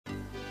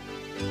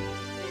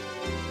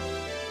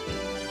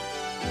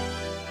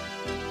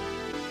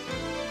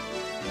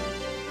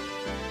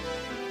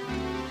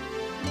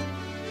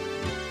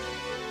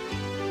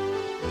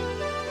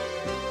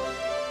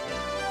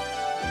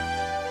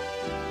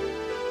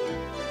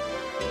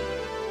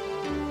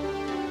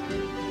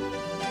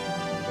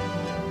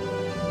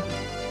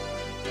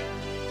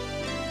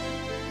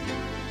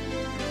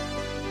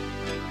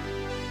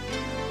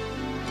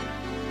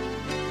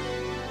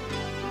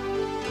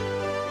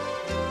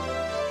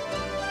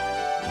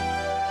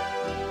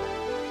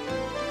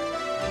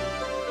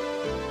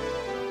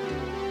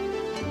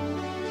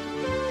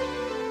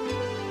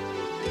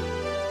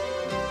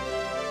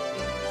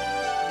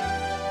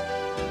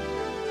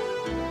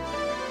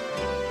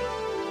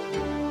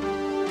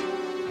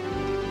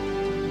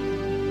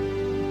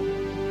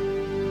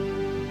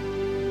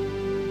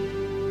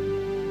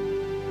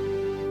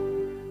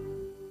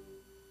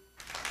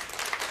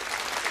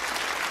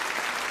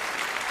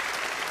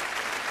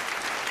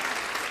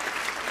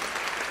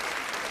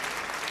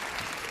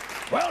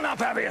Well, now,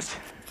 Papias,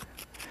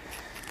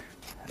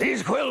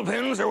 these quill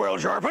pens are well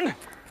sharpened.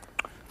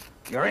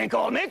 Your ink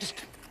all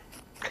mixed.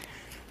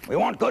 We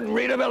want good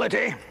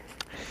readability.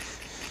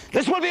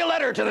 This will be a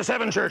letter to the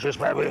 7 churches,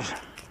 Papias.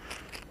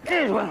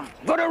 Here's one.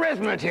 Good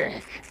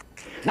arithmetic.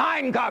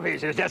 9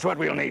 copies is just what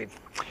we'll need.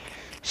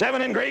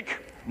 7 in Greek,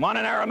 1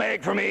 in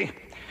Aramaic for me,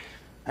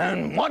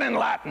 and 1 in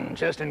Latin,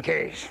 just in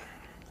case.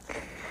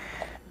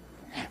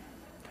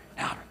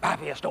 Now,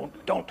 Papias,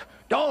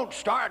 don't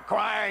start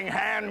crying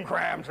hand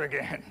cramps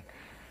again.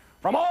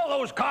 From all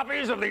those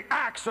copies of the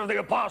Acts of the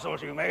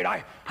Apostles you made,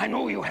 I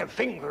know you have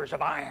fingers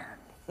of iron.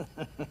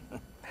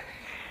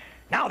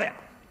 Now then,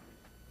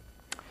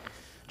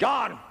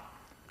 John,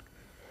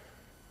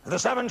 the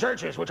 7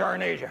 churches which are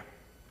in Asia.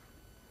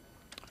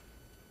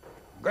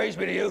 Grace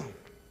be to you,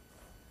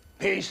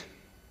 peace,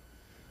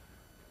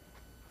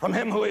 from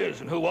him who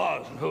is and who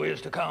was and who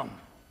is to come,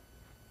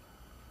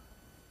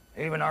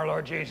 even our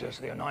Lord Jesus,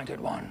 the Anointed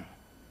One.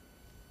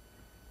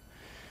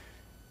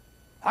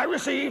 I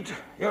received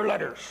your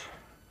letters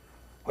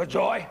with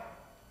joy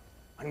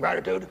and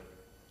gratitude.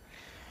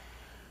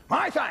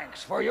 My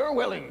thanks for your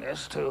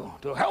willingness to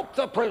help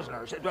the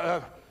prisoners.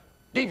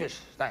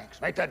 Deepest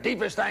thanks. Make that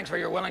deepest thanks for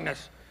your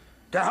willingness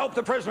to help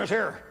the prisoners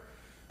here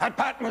at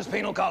Patmos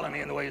Penal Colony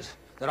in the ways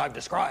that I've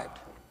described.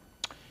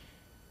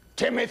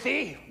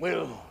 Timothy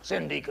will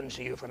send deacons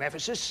to you from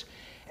Ephesus.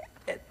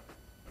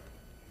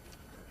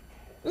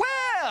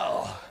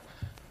 Well,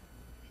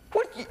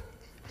 what?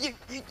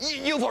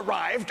 You've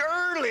arrived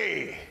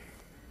early.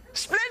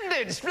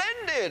 Splendid,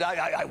 splendid.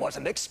 I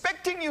wasn't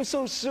expecting you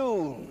so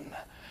soon.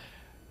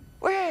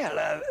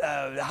 Well,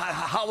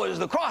 how was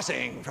the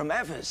crossing from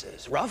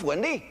Ephesus? Rough,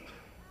 windy?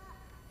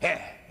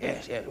 Yeah,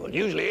 yes. Well, it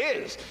usually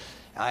is.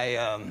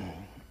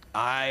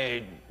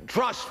 I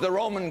trust the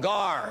Roman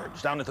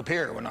guards down at the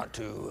pier were not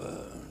too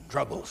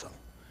troublesome.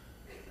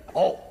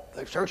 Oh,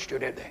 they searched you,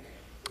 did they?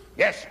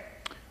 Yes.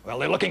 Well,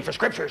 they're looking for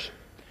scriptures.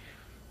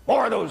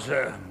 Or those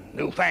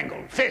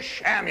newfangled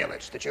fish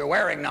amulets that you're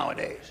wearing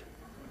nowadays.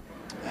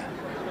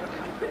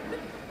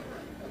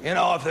 You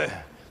know, if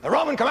the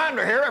Roman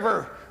commander here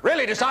ever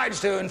really decides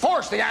to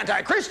enforce the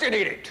anti-Christian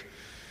edict,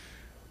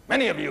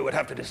 many of you would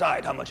have to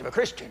decide how much of a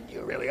Christian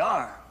you really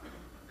are.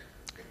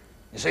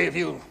 You see, if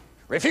you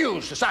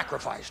refuse to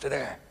sacrifice to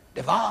their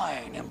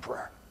divine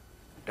emperor,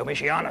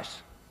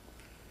 Domitianus,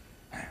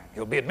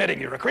 you'll be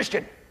admitting you're a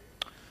Christian,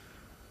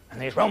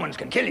 and these Romans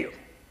can kill you.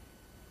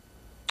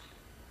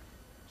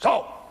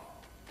 So,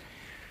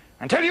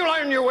 until you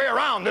learn your way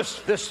around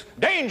this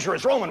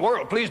dangerous Roman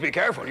world, please be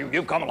careful.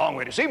 You've come a long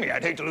way to see me.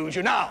 I'd hate to lose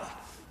you now.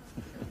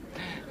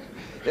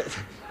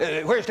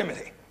 Where's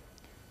Timothy?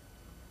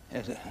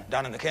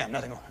 Down in the camp.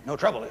 Nothing, no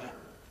trouble, is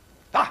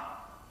it?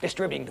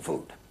 Distributing the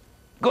food.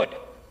 Good,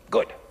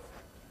 good.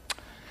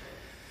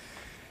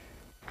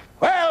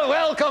 Well,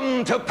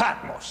 welcome to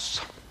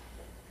Patmos.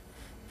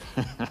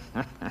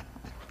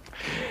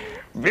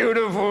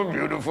 Beautiful,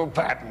 beautiful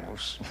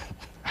Patmos.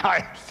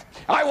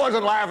 I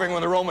wasn't laughing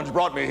when the Romans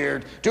brought me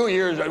here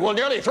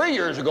nearly 3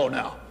 years ago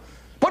now.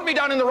 Put me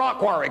down in the rock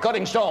quarry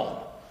cutting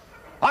stone.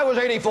 I was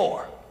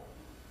 84.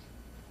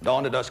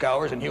 Dawn to dusk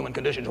hours and human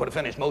conditions would have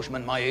finished most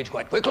men my age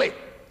quite quickly.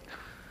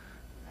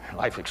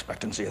 Life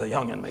expectancy of the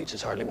young inmates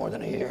is hardly more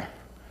than a year.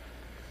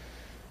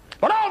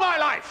 But all my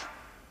life,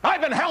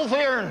 I've been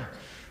healthier and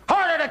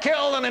harder to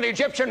kill than an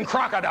Egyptian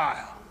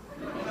crocodile.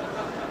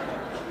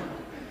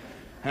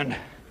 And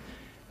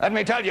let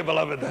me tell you,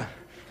 beloved, the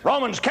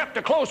Romans kept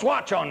a close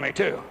watch on me,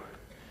 too.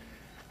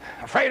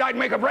 Afraid I'd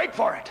make a break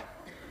for it.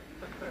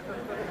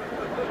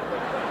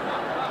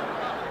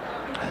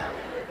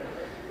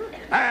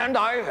 And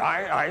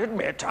I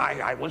admit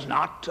I was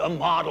not a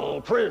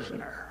model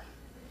prisoner.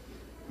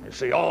 You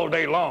see, all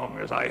day long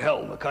as I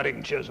held the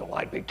cutting chisel,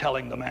 I'd be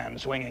telling the man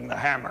swinging the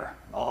hammer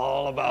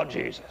all about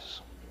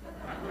Jesus.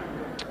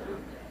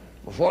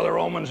 Before the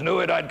Romans knew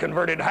it, I'd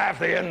converted half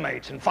the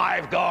inmates and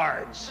 5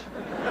 guards.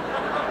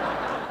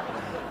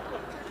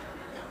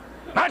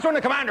 That's when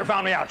the commander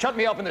found me out, shut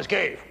me up in this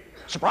cave.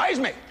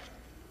 Surprised me.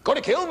 Could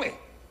have killed me.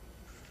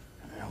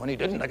 When he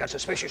didn't, I got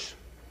suspicious.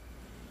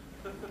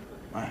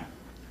 I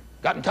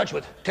got in touch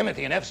with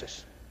Timothy in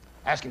Ephesus,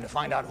 asked him to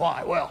find out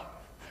why. Well,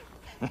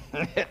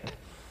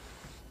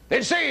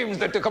 it seems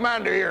that the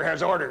commander here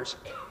has orders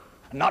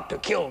not to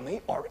kill me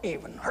or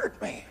even hurt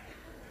me.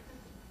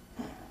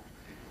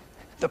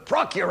 The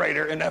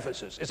procurator in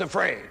Ephesus is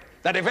afraid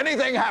that if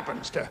anything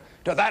happens to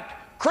that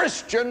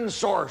Christian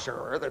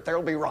sorcerer, that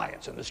there'll be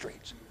riots in the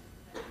streets.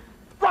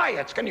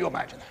 Riots, can you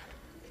imagine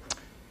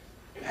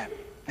that?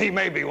 He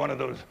may be one of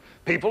those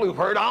people who've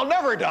heard, I'll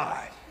never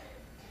die.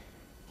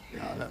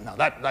 Now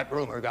that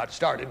rumor got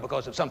started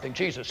because of something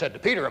Jesus said to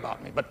Peter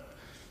about me, but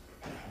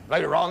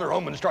later on the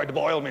Romans tried to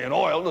boil me in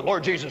oil. The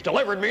Lord Jesus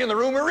delivered me and the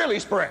rumor really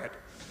spread.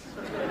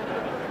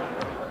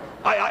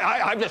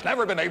 I've just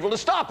never been able to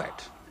stop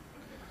it.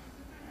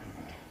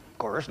 Of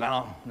course,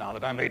 now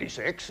that I'm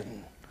 86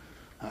 and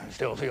I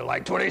still feel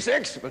like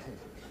 26, but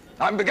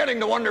I'm beginning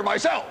to wonder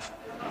myself.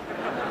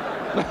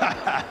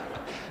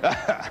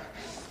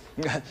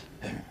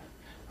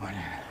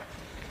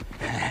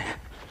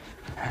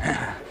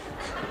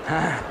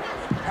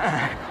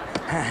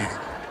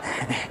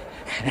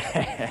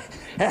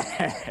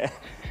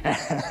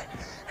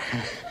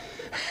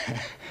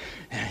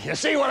 You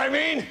see what I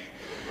mean?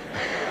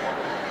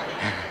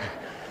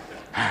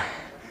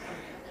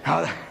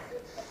 Now,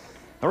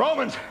 the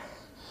Romans,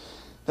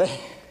 they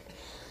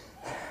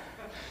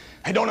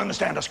don't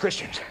understand us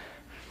Christians.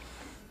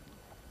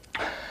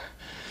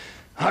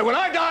 When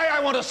I die, I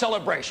want a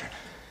celebration.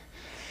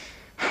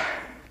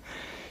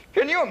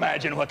 Can you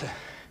imagine what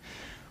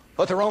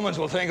the Romans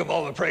will think of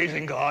all the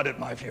praising God at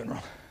my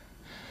funeral?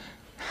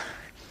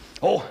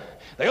 Oh,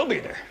 they'll be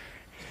there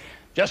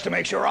just to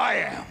make sure I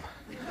am.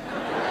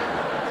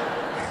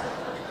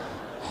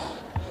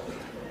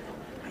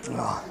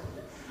 Oh.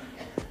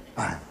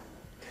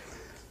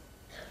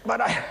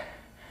 But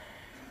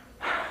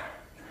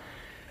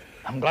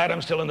I'm glad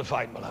I'm still in the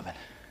fight, beloved.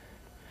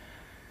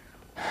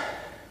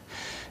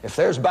 If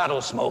there's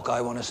battle smoke,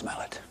 I want to smell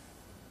it.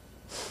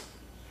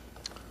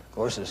 Of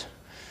course, there's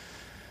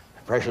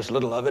precious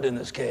little of it in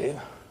this cave.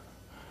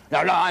 No,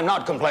 I'm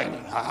not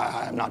complaining.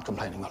 I'm not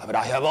complaining, beloved.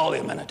 I have all the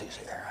amenities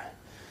here.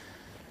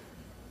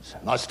 It's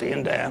musty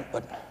and damp,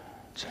 but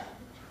it's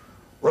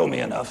roomy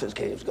enough as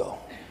caves go.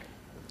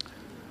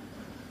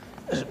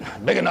 It's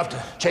big enough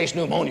to chase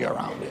pneumonia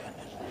around in.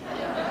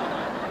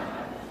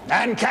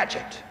 And catch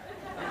it.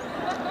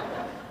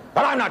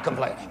 But I'm not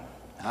complaining.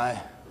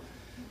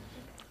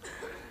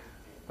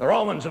 The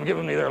Romans have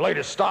given me their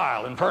latest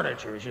style in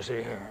furniture, as you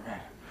see here.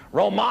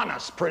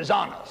 Romanus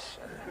Prisanus.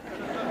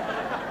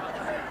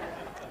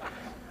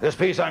 This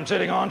piece I'm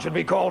sitting on should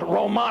be called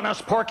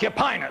Romanus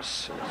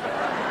Porcupinus.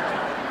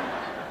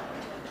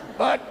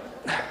 But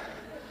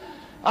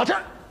I'll tell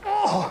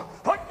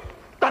you,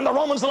 and the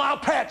Romans allow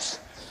pets.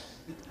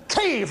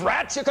 Cave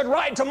rats you could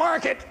ride to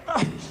market.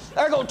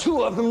 There go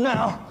two of them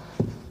now.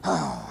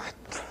 Oh,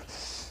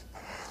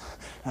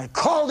 I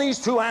call these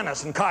two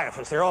Annas and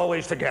Caiaphas. They're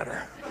always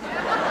together.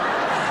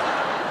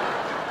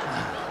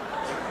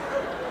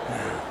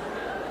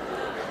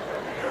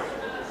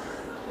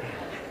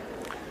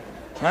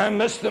 I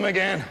missed them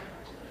again.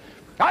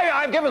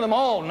 I've given them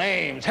all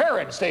names.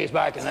 Herod stays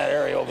back in that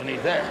area over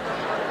beneath there.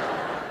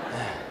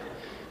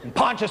 And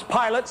Pontius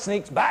Pilate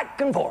sneaks back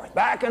and forth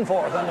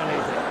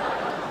underneath there.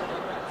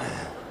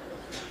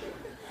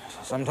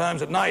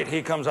 Sometimes at night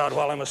he comes out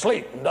while I'm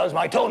asleep and does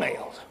my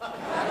toenails.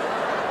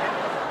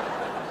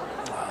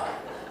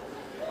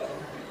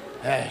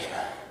 Hey.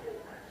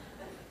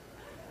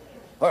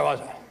 Where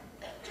was I?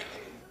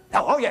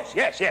 Oh, yes.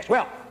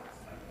 Well,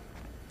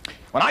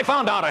 when I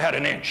found out I had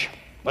an inch,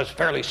 was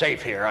fairly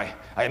safe here,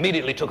 I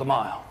immediately took a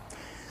mile.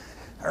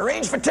 I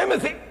arranged for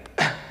Timothy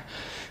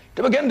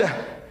to begin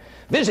to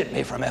visit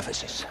me from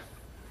Ephesus.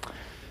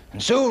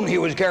 And soon he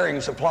was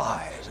carrying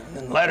supplies, and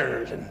then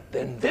letters, and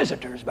then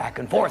visitors back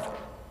and forth.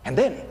 And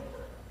then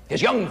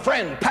his young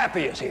friend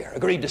Papias here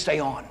agreed to stay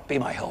on, be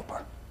my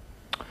helper.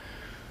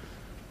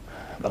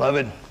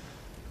 Beloved,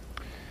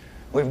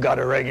 we've got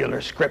a regular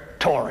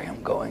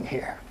scriptorium going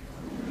here.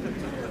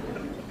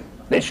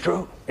 It's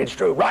true,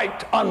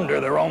 right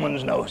under the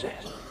Romans' noses.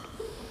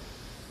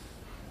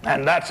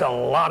 And that's a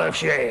lot of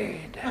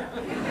shade.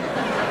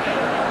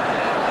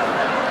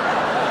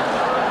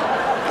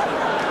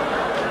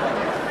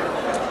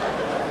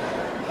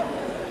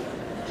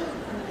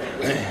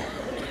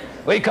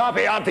 We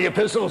copy out the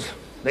epistles,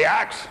 the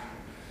Acts,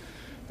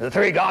 the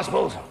three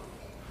Gospels.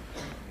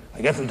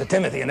 We get them to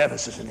Timothy in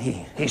Ephesus, and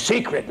he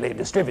secretly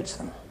distributes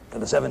them to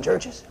the 7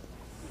 churches.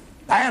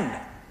 And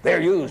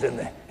they're used in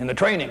the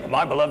training of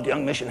my beloved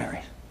young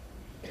missionaries.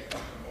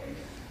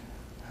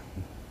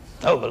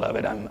 Oh,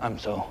 beloved, I'm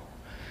so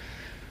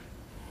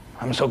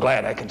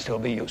glad I can still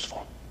be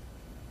useful.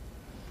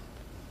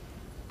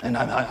 And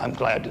I'm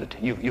glad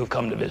that you've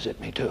come to visit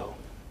me too.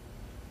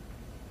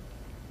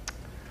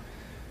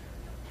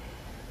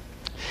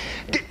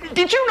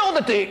 Did you know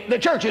that the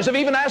churches have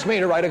even asked me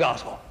to write a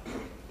gospel?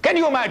 Can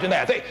you imagine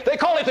that? They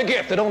call it the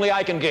gift that only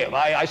I can give.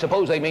 I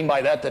suppose they mean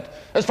by that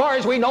as far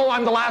as we know,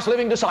 I'm the last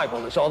living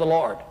disciple that saw the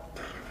Lord.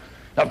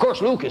 Now, of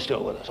course, Luke is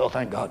still with us. Oh,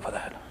 thank God for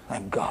that.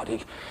 Thank God.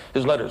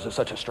 His letters are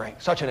such a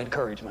strength, such an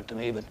encouragement to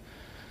me. But,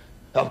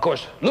 of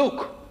course,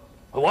 Luke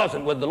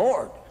wasn't with the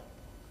Lord.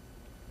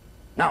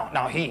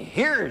 Now he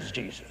hears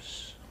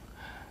Jesus,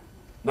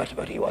 but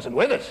he wasn't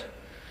with us.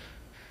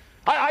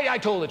 I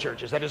told the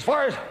churches that as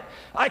far as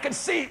I could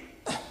see,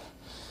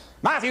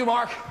 Matthew,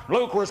 Mark,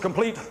 Luke were as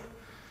complete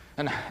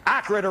and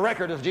accurate a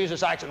record of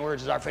Jesus' acts and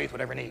words as our faith would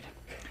ever need.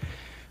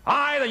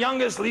 I, the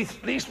youngest,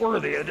 least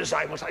worthy of the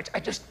disciples,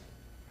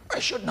 I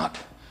should not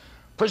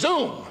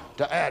presume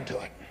to add to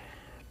it.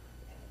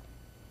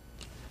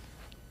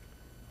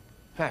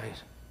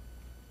 Fabies,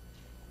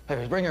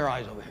 bring your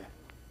eyes over here.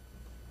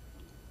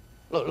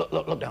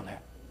 Look down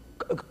there.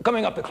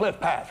 Coming up the cliff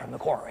path from the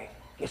quarry.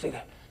 You see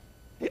that?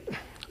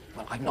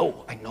 Well, I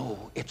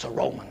know it's a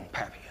Roman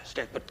Papias,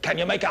 but can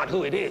you make out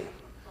who it is?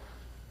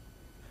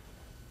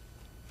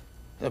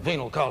 The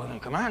penal colony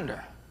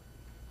commander.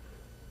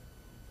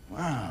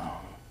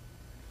 Well,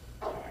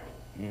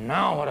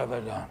 now what have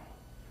I done?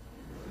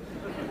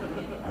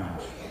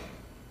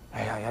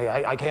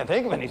 I can't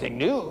think of anything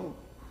new.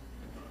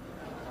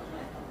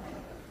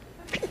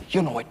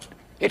 You know,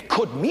 it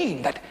could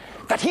mean that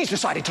he's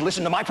decided to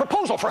listen to my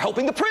proposal for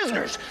helping the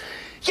prisoners.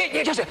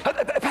 Yeah, just,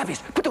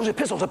 Pappies, put those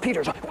epistles of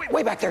Peter's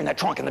way back there in that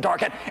trunk in the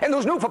dark, and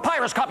those new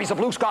papyrus copies of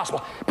Luke's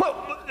gospel.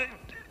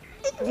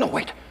 No,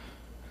 wait.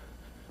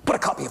 Put a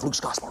copy of Luke's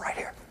gospel right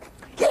here.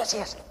 Yes,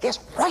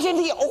 right in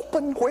the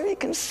open where he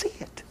can see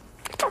it.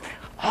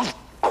 Of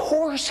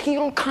course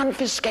he'll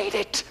confiscate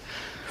it.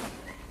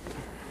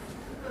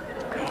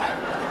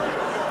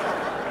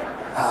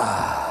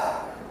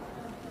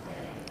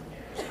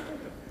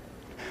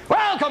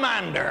 Well,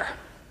 Commander,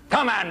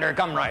 come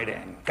right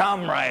in.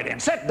 Come right in.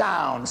 Sit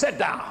down.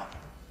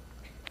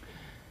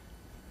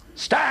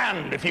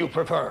 Stand if you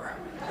prefer.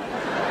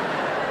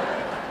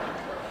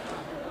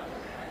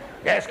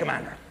 Yes,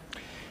 Commander.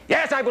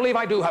 Yes, I believe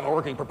I do have a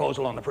working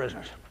proposal on the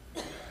prisoners.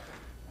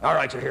 All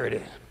right, so here it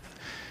is.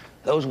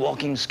 Those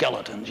walking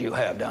skeletons you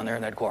have down there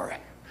in that quarry,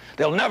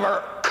 they'll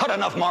never cut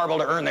enough marble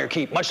to earn their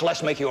keep, much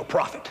less make you a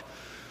profit.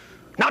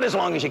 Not as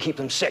long as you keep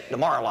them sick,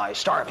 demoralized,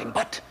 starving,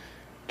 but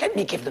let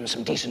me give them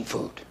some decent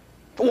food,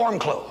 warm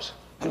clothes,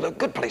 a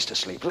good place to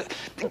sleep.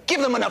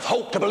 Give them enough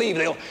hope to believe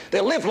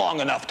they'll live long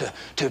enough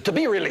to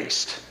be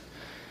released.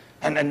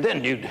 And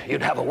then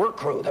you'd have a work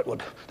crew that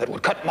would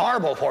cut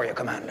marble for you,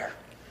 Commander.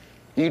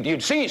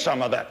 You'd see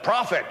some of that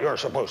profit you're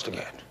supposed to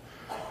get.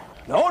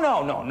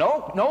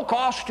 No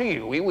cost to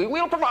you.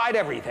 We'll provide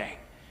everything.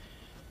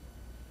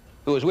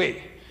 Who is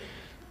we?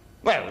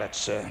 Well,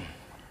 let's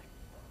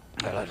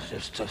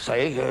just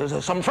say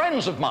some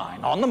friends of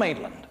mine on the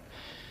mainland.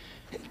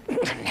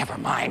 Never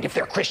mind if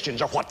they're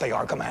Christians or what they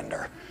are,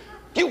 Commander.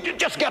 You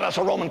just get us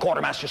a Roman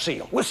quartermaster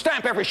seal. We'll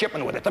stamp every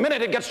shipment with it. The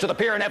minute it gets to the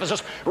pier in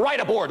Ephesus, right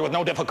aboard with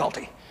no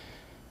difficulty.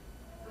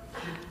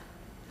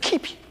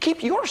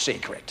 Keep your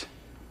secret.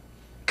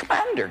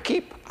 Commander,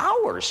 keep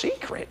our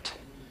secret.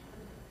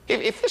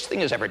 If this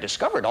thing is ever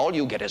discovered, all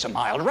you get is a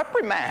mild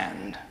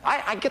reprimand.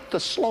 I get the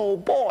slow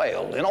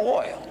boil in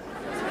oil.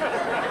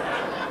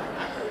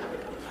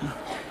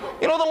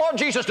 You know, the Lord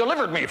Jesus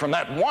delivered me from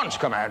that once,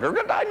 Commander.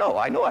 I know,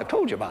 I've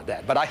told you about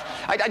that. But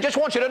I just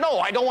want you to know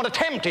I don't want to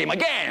tempt him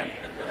again.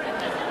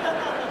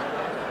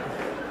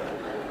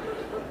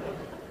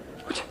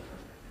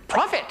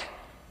 Profit?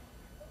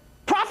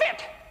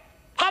 Profit?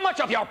 How much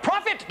of your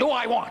profit do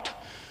I want?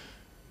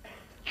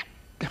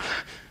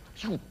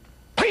 You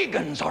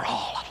pagans are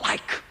all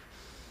alike.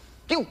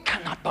 You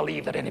cannot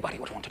believe that anybody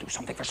would want to do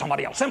something for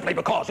somebody else simply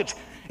because it's...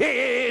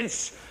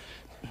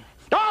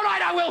 All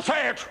right, I will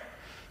say it.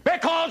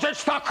 Because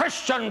it's the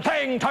Christian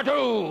thing to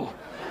do.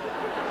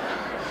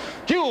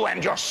 You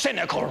and your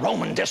cynical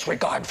Roman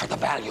disregard for the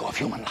value of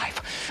human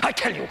life. I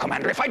tell you,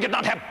 Commander, if I did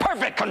not have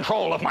perfect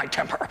control of my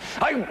temper,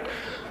 I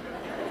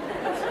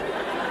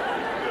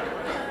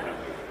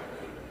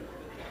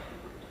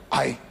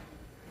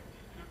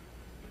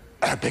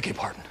beg your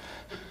pardon.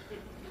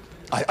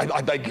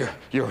 I beg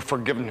your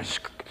forgiveness.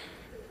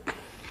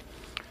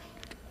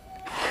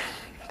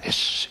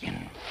 This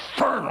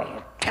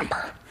infernal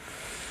temper.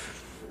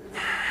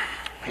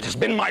 It has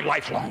been my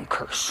lifelong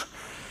curse.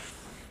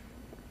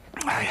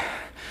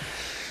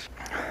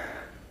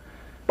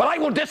 But I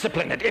will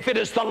discipline it if it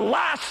is the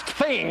last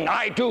thing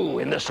I do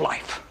in this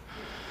life.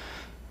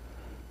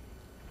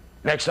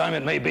 Next time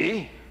it may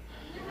be.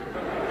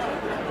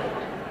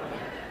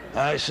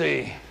 I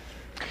see.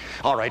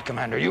 All right,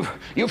 Commander,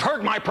 you've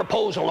heard my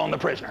proposal on the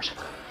prisoners.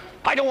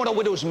 I don't want a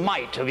widow's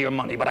mite of your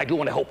money, but I do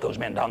want to help those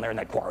men down there in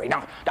that quarry.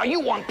 Now you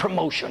want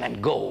promotion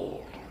and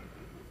gold.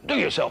 Do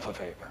yourself a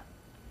favor.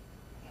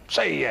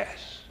 Say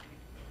yes.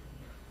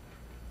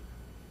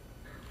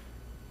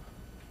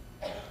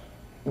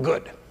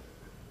 Good.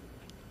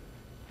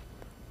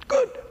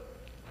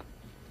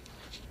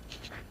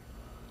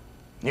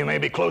 You may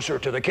be closer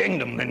to the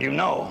kingdom than you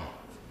know.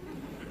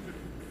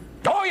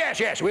 Oh,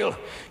 yes, we'll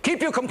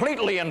keep you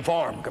completely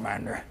informed,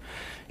 Commander.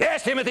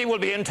 Yes, Timothy will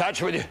be in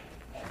touch with you.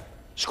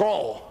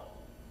 Scroll.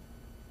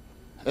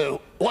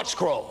 What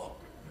scroll?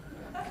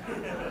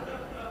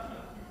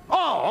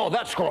 Oh,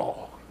 that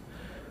scroll.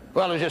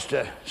 Well, it was just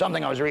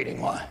something I was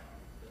reading. Why?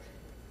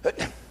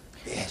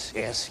 Yes,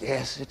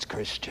 it's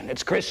Christian.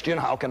 It's Christian.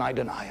 How can I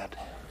deny it?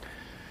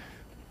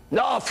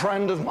 A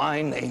friend of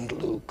mine named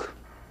Luke.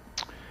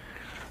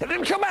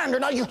 Commander,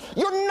 now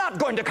you're not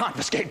going to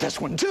confiscate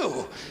this one,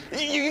 too.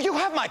 You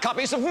have my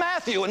copies of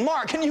Matthew and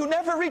Mark, and you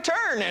never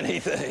return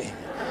anything.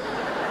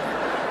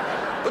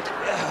 But,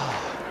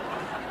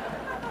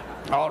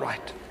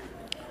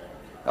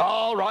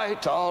 all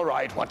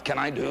right, what can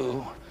I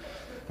do?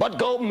 But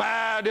go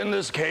mad in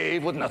this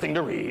cave with nothing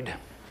to read.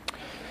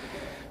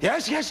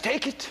 Yes,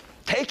 take it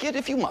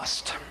if you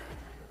must.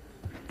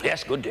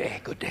 Yes, good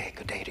day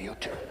to you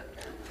too.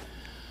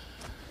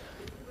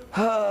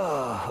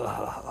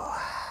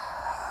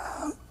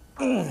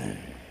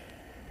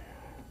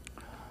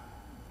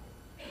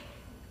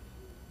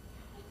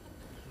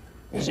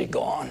 Is he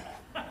gone?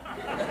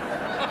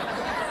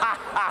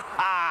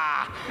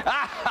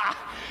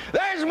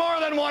 There's more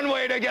than one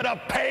way to get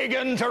a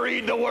pagan to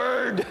read the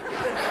word.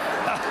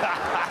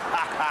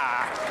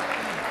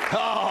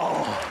 Oh.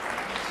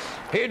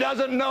 He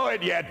doesn't know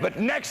it yet, but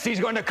next he's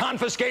going to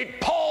confiscate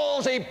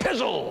Paul's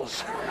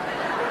epistles.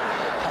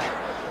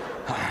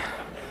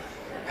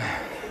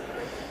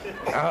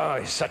 Oh,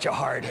 he's such a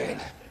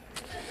hardhead.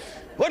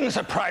 Wouldn't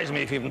surprise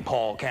me if even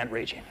Paul can't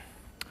reach him.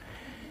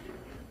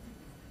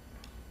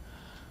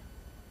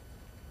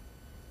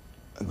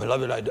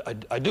 Beloved,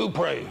 I do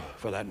pray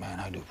for that man.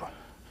 I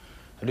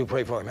do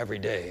pray for him every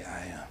day.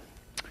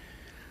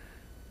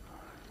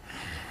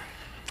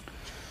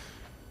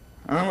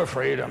 I'm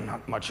afraid I'm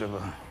not much of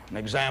an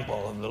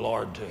example of the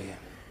Lord to you.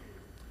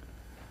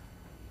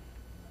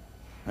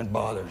 It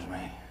bothers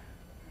me.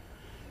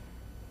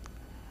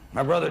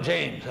 My brother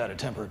James had a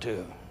temper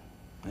too.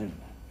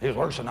 He was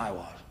worse than I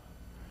was.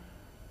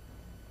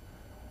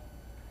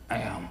 I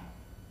am.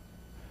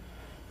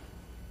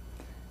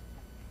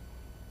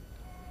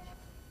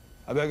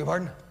 I beg your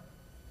pardon?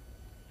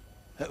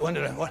 When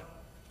did I, what?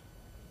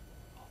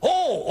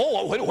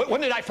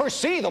 When did I first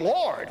see the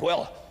Lord?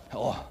 Well,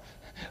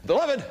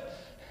 beloved,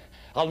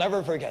 I'll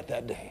never forget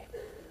that day.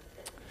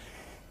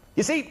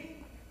 You see,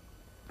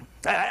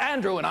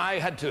 Andrew and I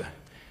had to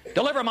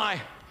deliver my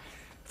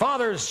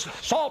father's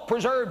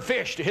salt-preserved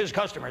fish to his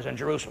customers in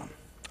Jerusalem.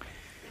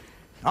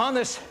 On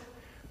this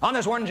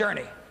one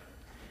journey,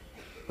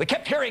 we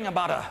kept hearing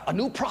about a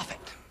new prophet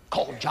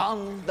called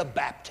John the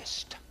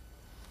Baptist.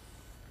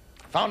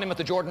 Found him at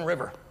the Jordan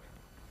River.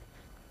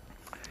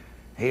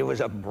 He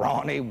was a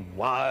brawny,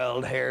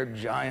 wild-haired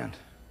giant,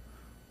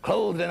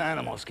 clothed in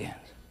animal skins,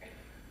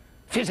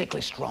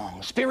 physically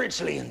strong,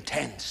 spiritually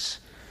intense.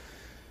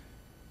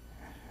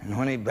 And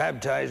when he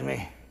baptized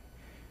me,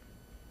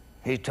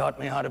 he taught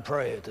me how to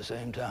pray at the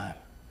same time.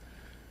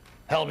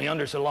 Held me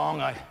under so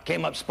long, I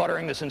came up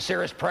sputtering the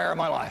sincerest prayer of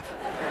my life.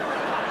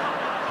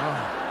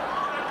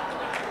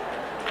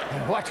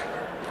 And what?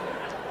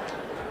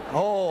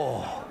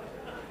 Oh,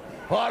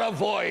 what a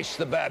voice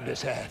the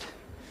Baptist had.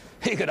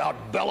 He could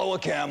outbellow a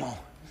camel.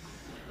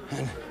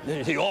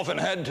 And he often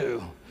had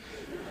to.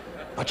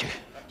 But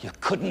you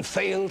couldn't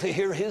fail to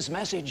hear his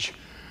message.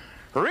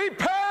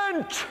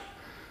 Repent!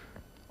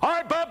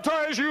 I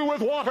baptize you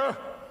with water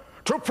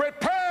to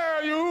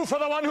prepare you for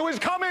the one who is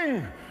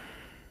coming.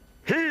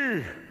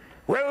 He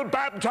will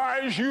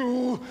baptize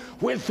you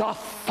with the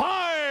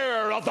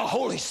fire of the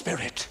Holy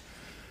Spirit.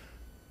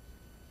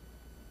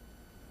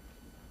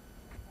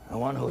 The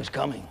one who is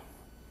coming.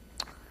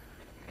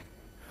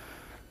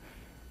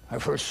 I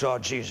first saw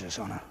Jesus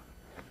on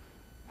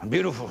a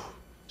beautiful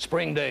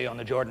spring day on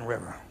the Jordan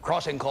River,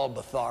 crossing called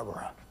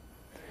Bethabara.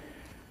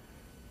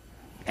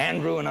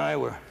 Andrew and I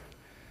were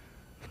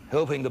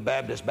helping the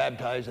Baptist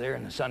baptize there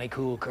in the sunny,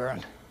 cool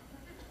current.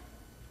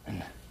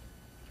 And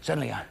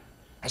suddenly I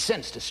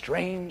sensed a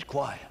strange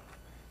quiet.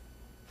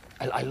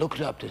 I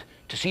looked up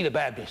to see the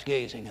Baptist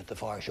gazing at the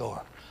far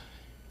shore.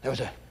 There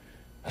was a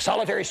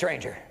solitary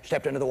stranger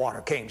stepped into the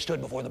water, stood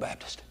before the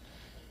Baptist.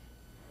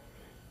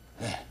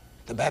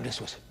 The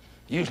Baptist was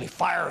usually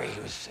fiery.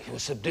 He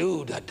was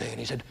subdued that day, and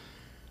he said,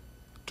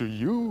 Do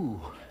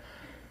you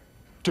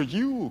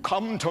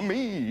come to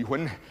me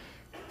when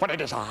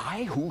it is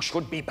I who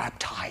should be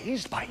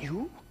baptized by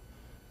you?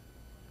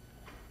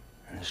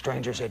 And the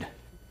stranger said,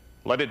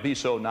 Let it be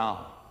so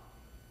now.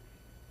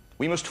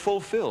 We must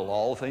fulfill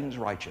all things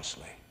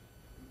righteously.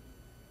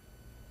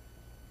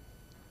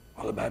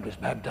 Well, the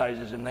Baptist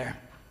baptizes him there.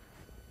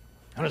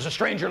 And as the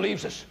stranger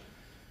leaves us,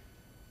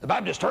 the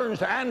Baptist turns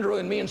to Andrew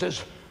and me and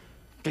says,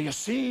 Do you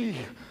see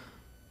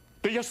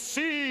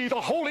the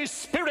Holy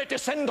Spirit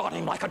descend on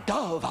him like a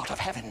dove out of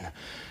heaven?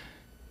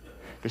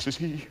 This is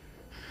he.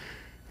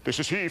 This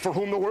is he for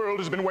whom the world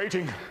has been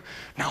waiting.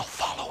 Now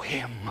follow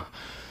him.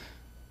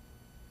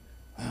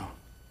 Well,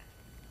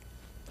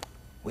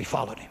 we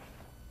followed him.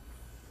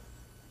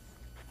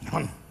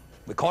 When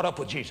we caught up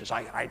with Jesus,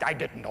 I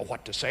didn't know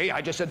what to say.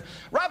 I just said,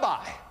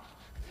 Rabbi,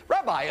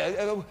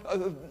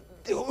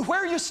 where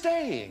are you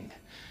staying?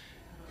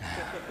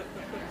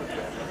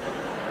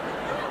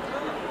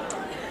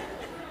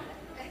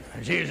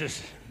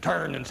 Jesus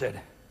turned and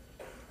said,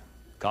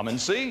 Come and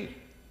see.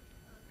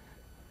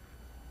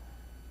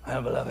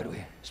 Well, beloved, we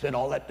spent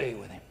all that day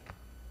with him,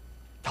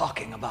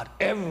 talking about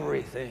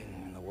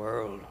everything in the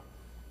world.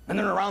 And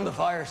then around the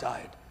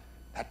fireside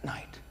at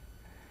night.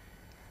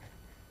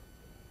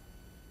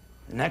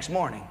 The next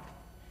morning,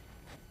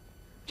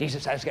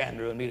 Jesus asked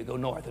Andrew and me to go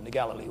north into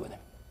Galilee with him.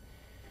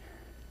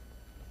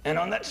 And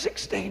on that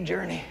 6-day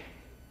journey,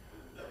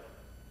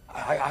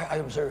 I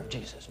observed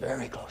Jesus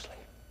very closely.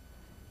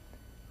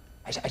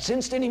 I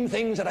sensed in him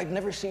things that I'd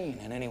never seen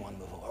in anyone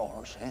before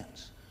or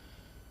since.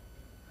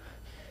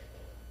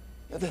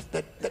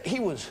 That he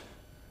was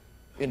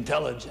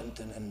intelligent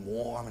and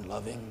warm and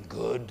loving,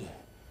 good,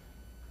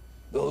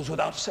 goes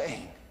without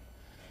saying.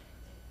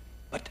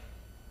 But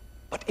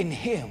in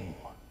him,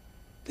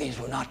 these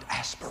were not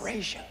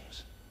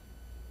aspirations.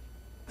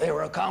 They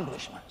were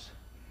accomplishments.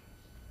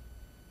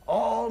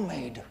 All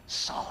made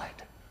solid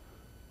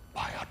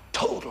by a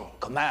total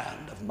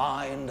command of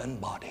mind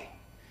and body.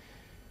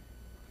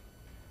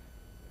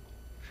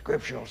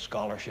 Scriptural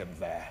scholarship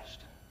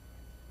vast.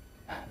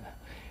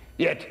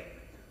 Yet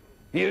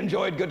He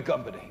enjoyed good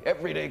company,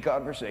 everyday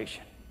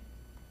conversation.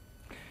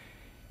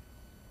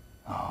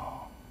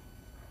 Oh,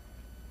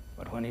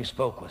 but when he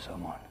spoke with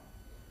someone,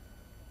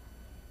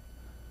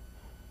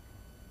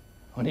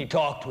 when he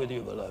talked with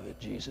you, beloved,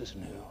 Jesus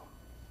knew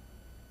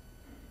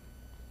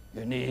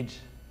your needs,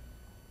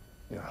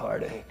 your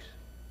heartaches,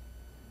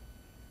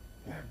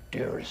 your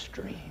dearest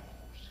dreams.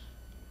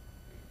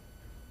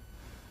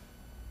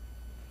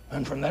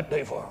 And from that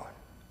day forward,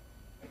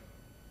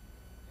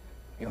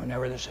 you were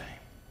never the same.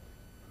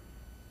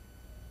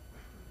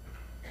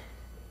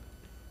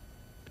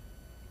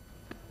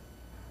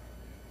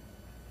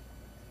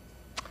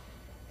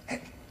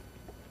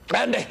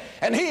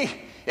 And he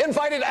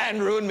invited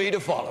Andrew and me to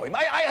follow him.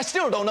 I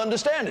still don't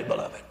understand it,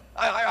 beloved.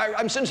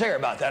 I'm sincere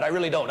about that. I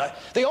really don't.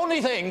 The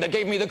only thing that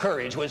gave me the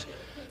courage was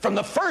from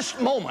the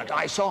first moment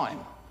I saw him,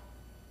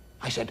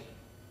 I said,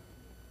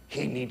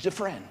 he needs a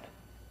friend.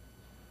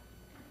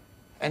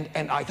 And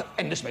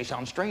this may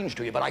sound strange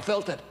to you, but I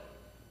felt that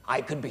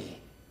I could be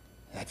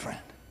that friend.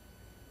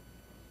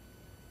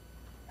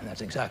 And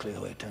that's exactly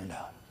the way it turned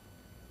out.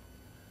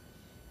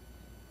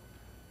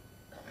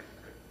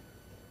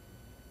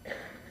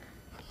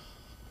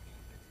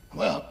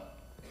 Well,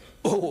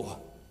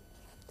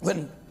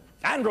 when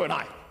Andrew and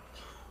I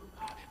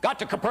got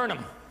to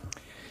Capernaum,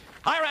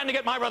 I ran to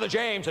get my brother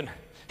James, and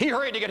he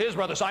hurried to get his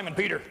brother Simon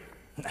Peter.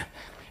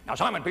 Now,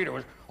 Simon Peter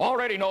was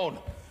already known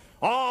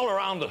all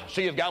around the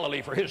Sea of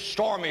Galilee for his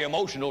stormy,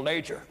 emotional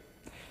nature.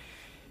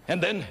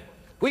 And then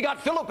we got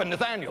Philip and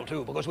Nathanael,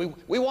 too, because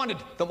we wanted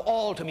them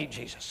all to meet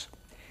Jesus.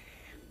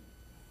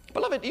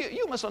 Beloved,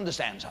 you must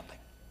understand something.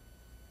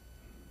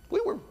 We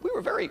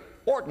were very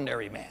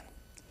ordinary men.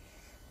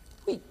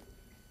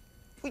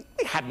 We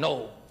had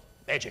no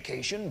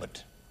education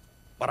but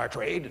our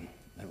trade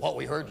and what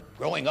we heard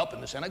growing up in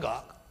the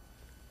synagogue.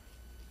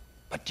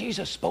 But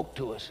Jesus spoke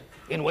to us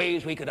in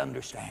ways we could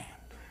understand.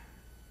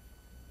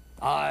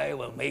 I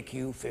will make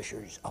you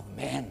fishers of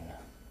men.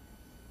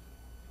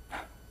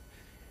 It'd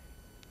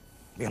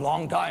be a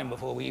long time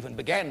before we even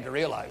began to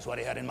realize what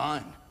he had in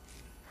mind.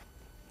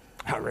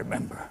 I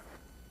remember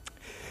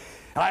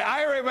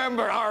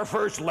our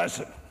first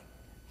lesson,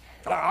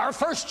 our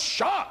first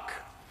shock.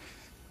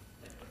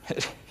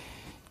 It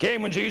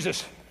came when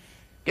Jesus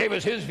gave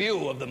us his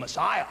view of the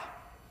Messiah.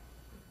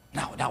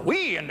 Now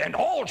we and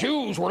all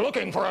Jews were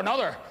looking for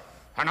another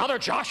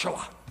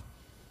Joshua,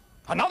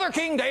 another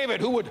King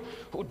David who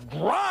would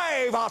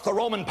drive out the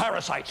Roman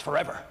parasites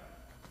forever.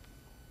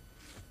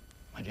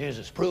 And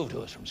Jesus proved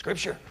to us from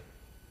Scripture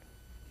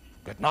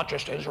that not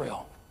just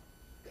Israel,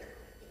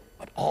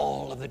 but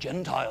all of the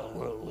Gentile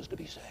world was to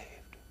be saved.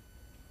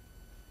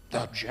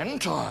 The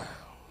Gentiles.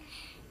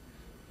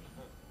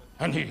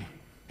 And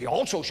he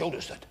also showed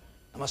us that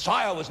the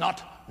Messiah was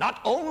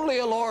not only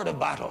a Lord of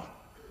battle,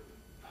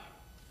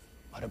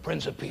 but a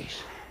Prince of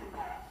Peace.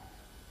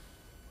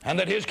 And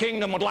that his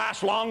kingdom would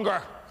last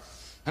longer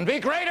and be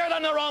greater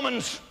than the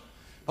Romans,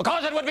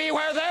 because it would be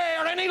where they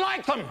or any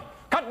like them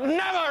could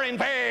never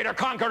invade or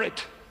conquer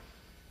it.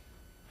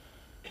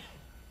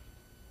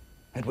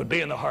 It would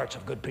be in the hearts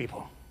of good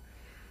people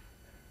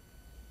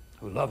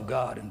who love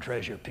God and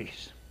treasure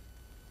peace.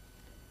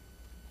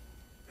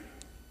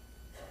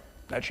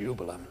 That's you,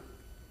 beloved.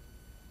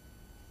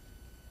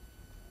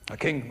 The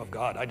kingdom of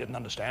God, I didn't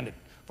understand it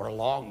for a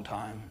long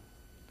time.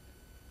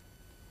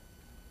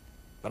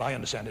 But I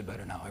understand it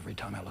better now every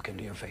time I look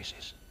into your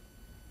faces.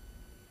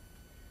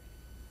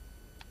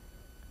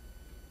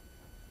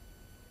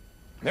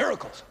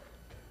 Miracles.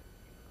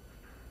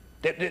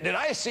 Did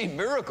I see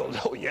miracles?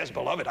 Oh, yes,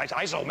 beloved.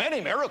 I saw many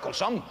miracles,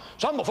 some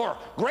before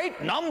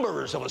great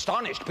numbers of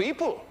astonished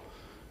people.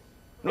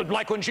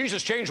 Like when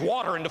Jesus changed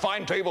water into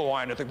fine table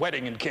wine at the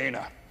wedding in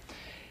Cana.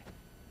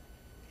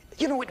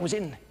 You know, it was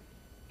in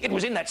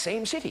that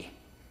same city.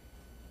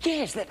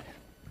 Yes, that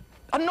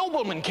a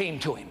nobleman came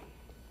to him.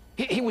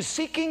 He was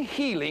seeking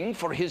healing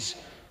for his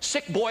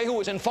sick boy who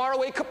was in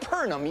faraway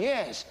Capernaum,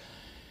 yes.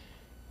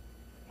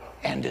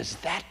 And as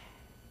that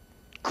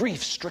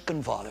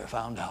grief-stricken father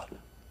found out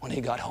when he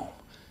got home,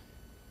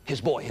 his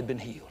boy had been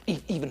healed,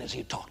 even as he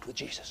had talked with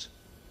Jesus.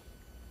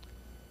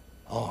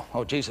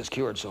 Oh, Jesus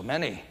cured so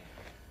many.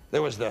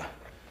 There was the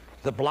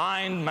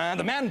blind man,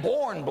 the man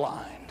born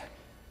blind,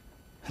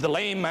 the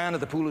lame man at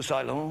the pool of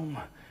Siloam.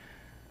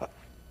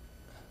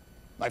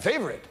 My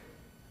favorite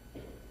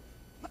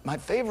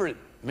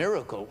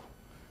miracle,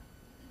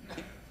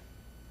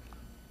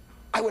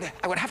 I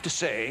would have to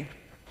say,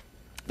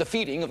 the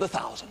feeding of the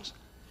thousands.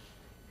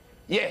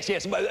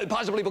 Yes,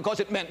 possibly because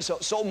it meant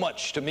so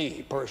much to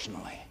me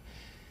personally.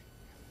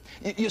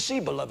 You see,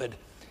 beloved,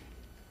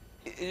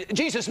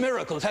 Jesus'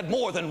 miracles had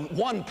more than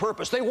one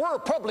purpose. They were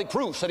public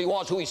proofs that he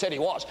was who he said he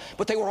was,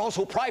 but they were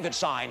also private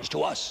signs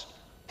to us,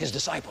 his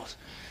disciples.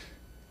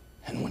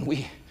 And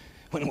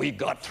when we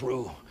got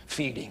through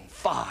feeding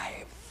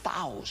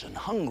 5,000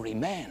 hungry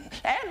men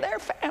and their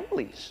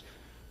families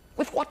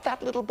with what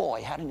that little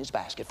boy had in his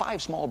basket,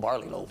 5 small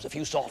barley loaves, a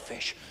few salt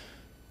fish,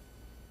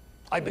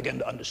 I began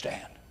to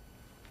understand.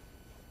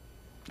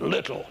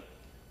 Little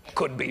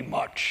could be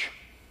much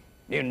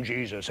in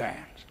Jesus'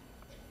 hands.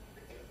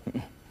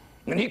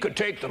 And he could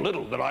take the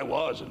little that I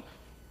was and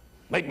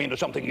make me into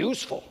something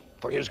useful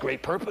for his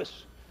great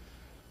purpose.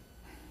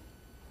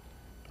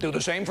 Do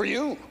the same for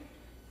you.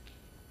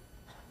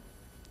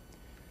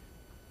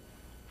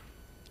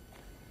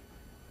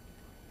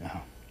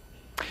 Now,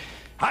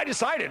 I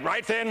decided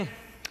right then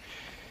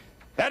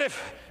that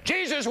if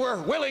Jesus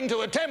were willing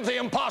to attempt the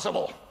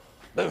impossible,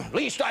 the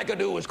least I could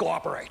do was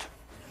cooperate.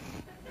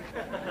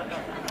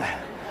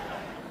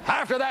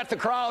 After that, the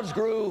crowds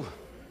grew.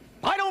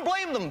 I don't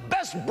blame them.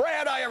 Best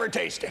bread I ever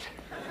tasted.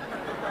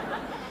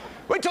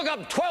 We took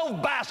up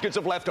 12 baskets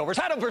of leftovers,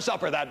 had them for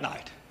supper that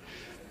night.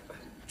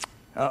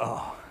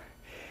 Uh-oh.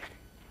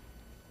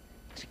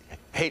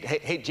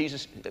 Hate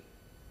Jesus.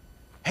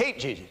 Hate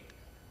Jesus.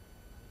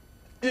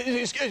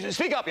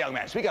 Speak up, young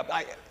man, speak up.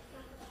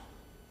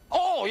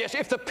 Oh, yes,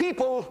 if the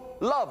people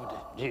loved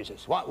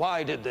Jesus,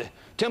 why did the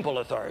temple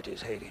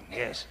authorities hate him?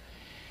 Yes.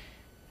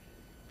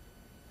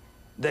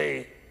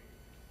 They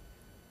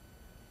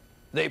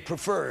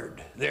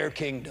preferred their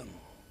kingdom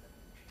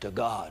to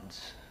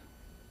God's.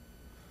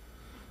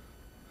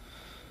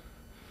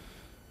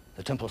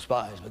 The temple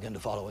spies began to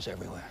follow us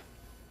everywhere.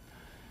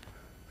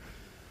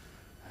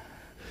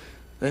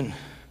 Then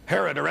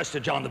Herod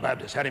arrested John the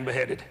Baptist, had him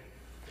beheaded.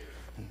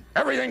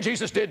 Everything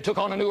Jesus did took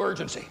on a new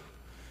urgency.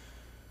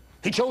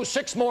 He chose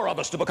 6 more of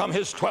us to become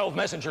his 12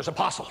 messengers,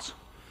 apostles.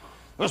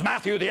 It was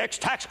Matthew, the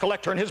ex-tax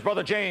collector, and his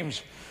brother James.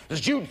 It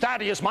was Jude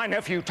Thaddeus, my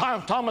nephew,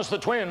 Thomas the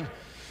twin,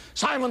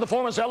 Simon the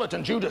former zealot,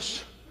 and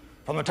Judas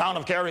from the town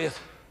of Cariath.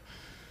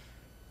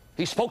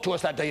 He spoke to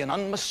us that day in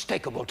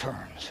unmistakable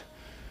terms.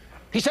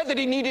 He said that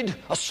he needed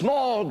a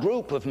small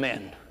group of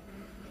men,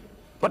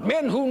 but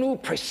men who knew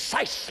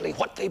precisely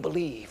what they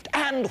believed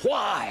and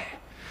why.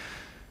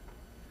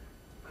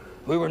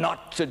 We were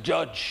not to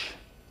judge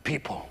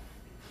people.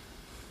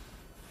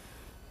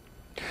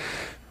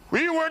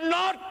 We were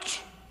not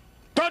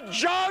to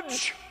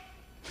judge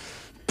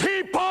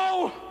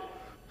people.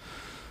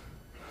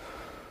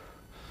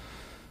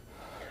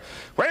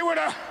 We were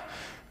to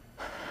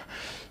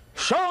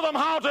show them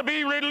how to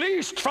be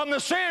released from the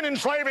sin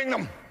enslaving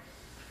them,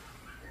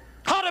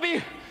 how to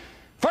be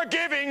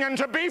forgiving and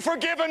to be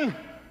forgiven,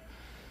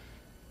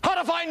 how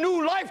to find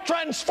new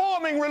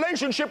life-transforming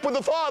relationship with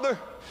the Father.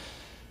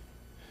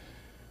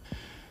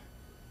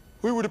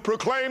 We were to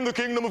proclaim the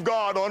kingdom of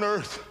God on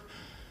earth.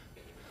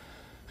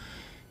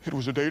 It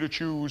was a day to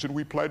choose, and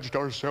we pledged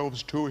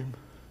ourselves to him.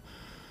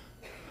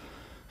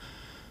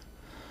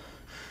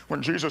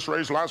 When Jesus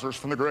raised Lazarus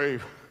from the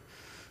grave,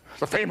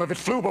 the fame of it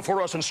flew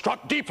before us and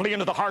struck deeply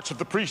into the hearts of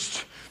the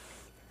priests.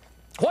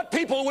 What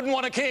people wouldn't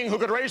want a king who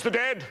could raise the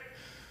dead?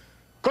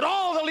 Could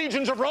all the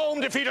legions of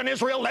Rome defeat an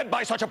Israel led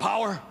by such a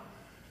power?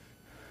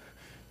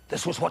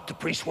 This was what the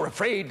priests were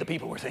afraid the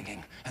people were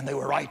thinking, and they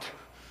were right.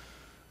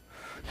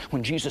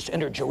 When Jesus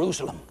entered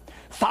Jerusalem,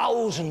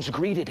 thousands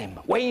greeted him,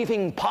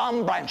 waving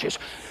palm branches,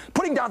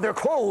 putting down their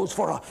clothes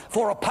for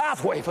a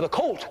pathway for the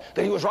colt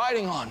that he was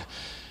riding on.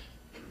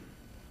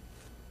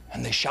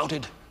 And they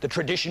shouted the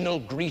traditional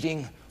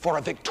greeting for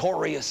a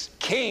victorious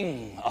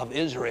king of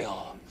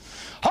Israel.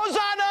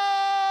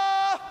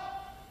 Hosanna!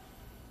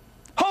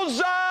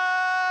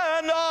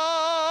 Hosanna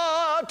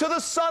to the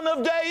Son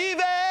of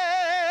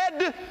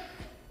David!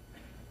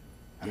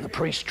 And the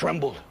priest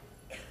trembled.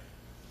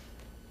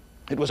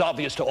 It was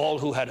obvious to all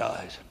who had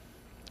eyes.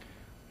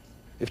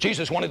 If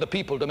Jesus wanted the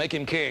people to make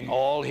him king,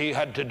 all he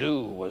had to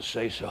do was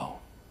say so.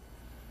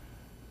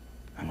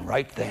 And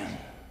right then,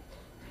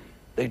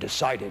 they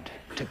decided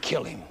to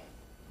kill him.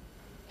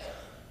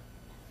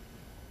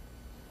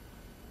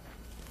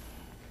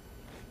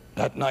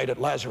 That night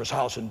at Lazarus'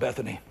 house in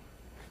Bethany,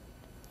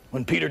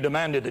 when Peter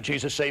demanded that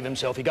Jesus save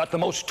himself, he got the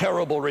most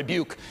terrible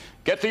rebuke.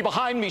 Get thee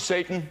behind me,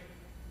 Satan.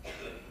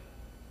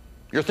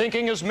 You're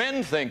thinking as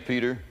men think,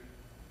 Peter.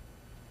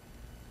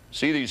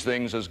 See these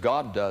things as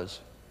God does.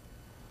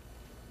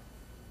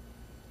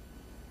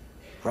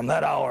 From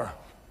that hour,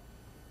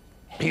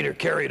 Peter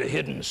carried a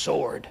hidden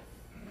sword.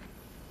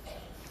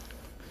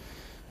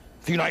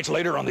 A few nights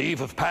later, on the eve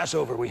of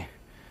Passover, we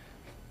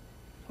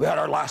had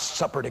our last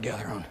supper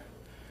together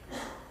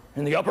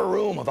in the upper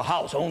room of a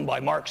house owned by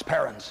Mark's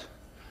parents.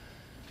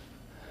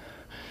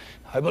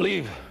 I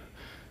believe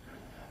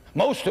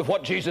most of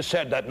what Jesus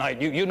said that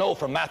night, you know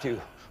from Matthew,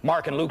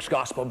 Mark, and Luke's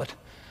gospel, but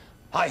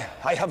I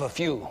have a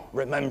few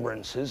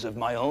remembrances of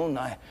my own.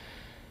 I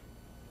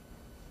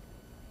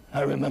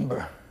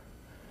remember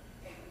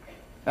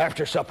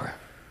after supper,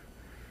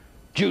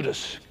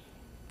 Judas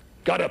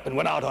got up and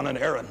went out on an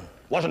errand.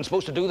 Wasn't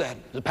supposed to do that.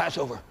 It was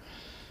Passover.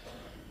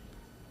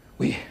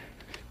 We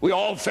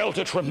all felt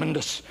a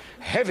tremendous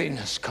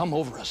heaviness come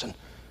over us, and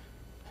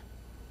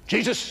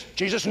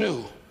Jesus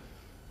knew,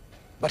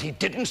 but he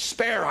didn't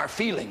spare our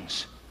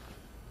feelings.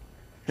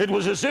 It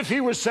was as if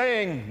he was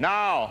saying,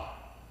 now,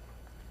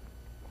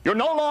 you're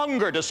no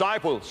longer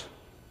disciples.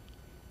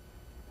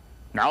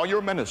 Now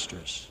you're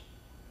ministers.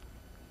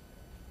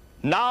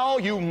 Now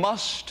you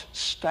must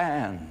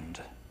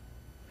stand.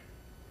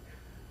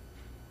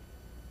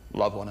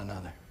 Love one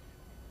another.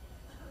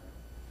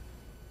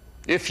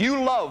 If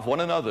you love one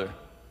another,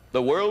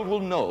 The world will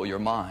know you're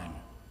mine.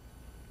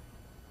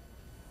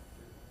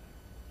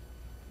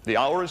 The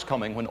hour is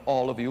coming when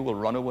all of you will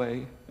run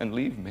away and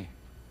leave me.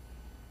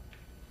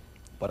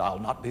 But I'll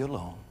not be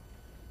alone,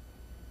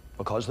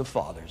 because the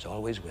Father's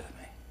always with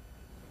me.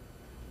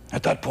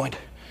 At that point,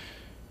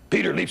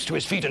 Peter leaps to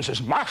his feet and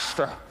says,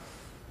 Master,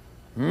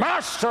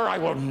 Master, I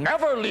will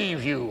never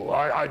leave you.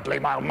 I'd lay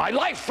my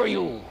life for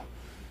you.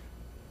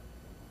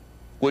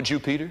 Would you,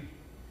 Peter?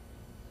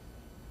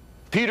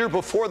 Peter,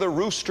 before the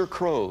rooster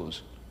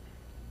crows,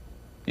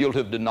 you'll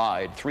have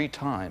denied 3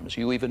 times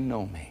you even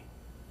know me.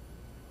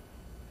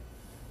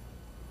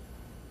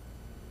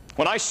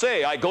 When I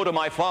say I go to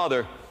my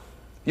Father,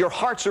 your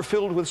hearts are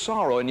filled with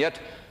sorrow, and yet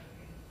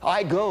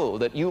I go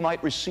that you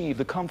might receive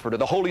the comfort of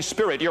the Holy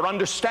Spirit, your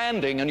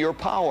understanding and your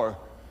power.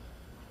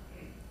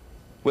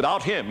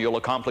 Without him, you'll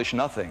accomplish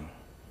nothing.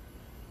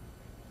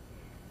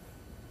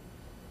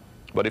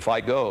 But if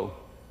I go,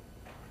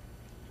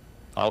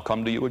 I'll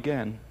come to you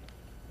again.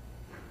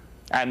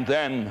 And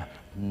then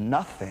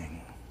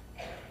nothing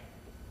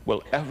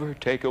will ever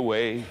take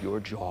away your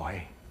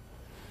joy.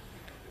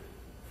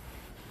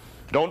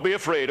 Don't be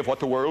afraid of what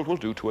the world will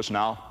do to us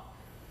now.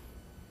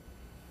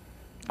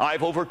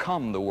 I've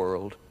overcome the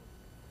world.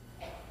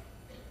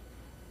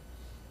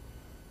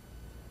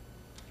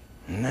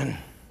 And then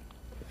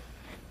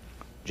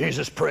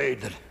Jesus prayed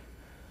that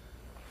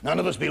none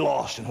of us be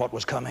lost in what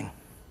was coming.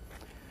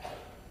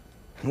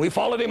 And we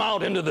followed him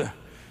out into the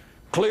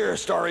clear,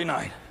 starry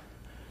night,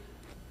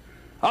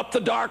 up the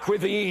dark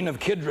ravine of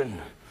Kidron,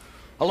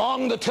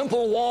 along the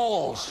temple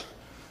walls,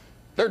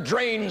 their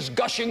drains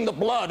gushing the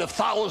blood of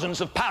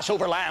thousands of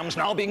Passover lambs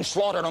now being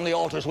slaughtered on the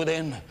altars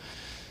within.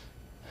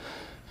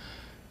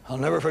 I'll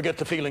never forget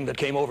the feeling that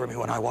came over me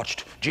when I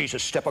watched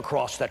Jesus step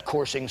across that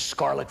coursing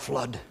scarlet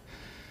flood.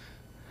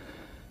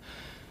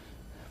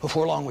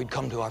 Before long, we'd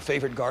come to our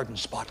favorite garden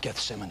spot,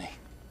 Gethsemane.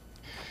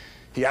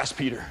 He asked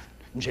Peter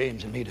and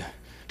James and me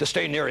to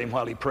stay near him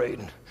while he prayed.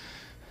 And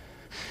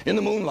in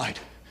the moonlight,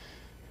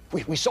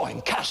 we saw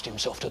him cast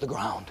himself to the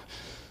ground,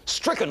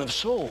 stricken of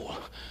soul.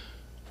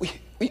 We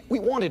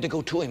wanted to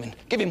go to him and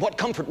give him what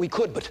comfort we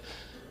could,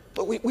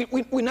 but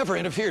we never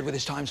interfered with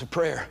his times of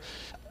prayer.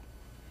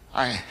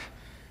 I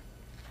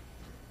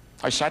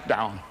sat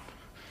down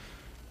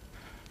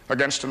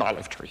against an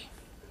olive tree.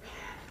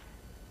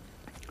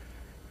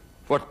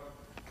 What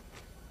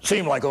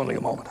seemed like only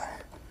a moment,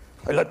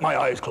 I let my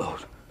eyes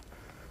close.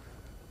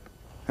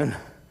 And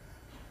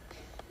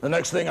the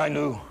next thing I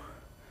knew,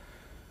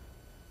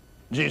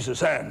 Jesus'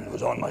 hand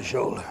was on my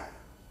shoulder.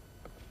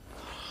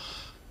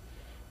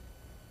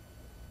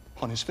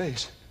 On his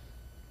face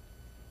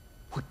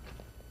were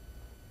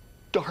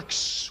dark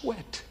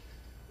sweat,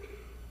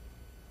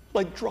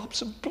 like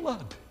drops of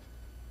blood.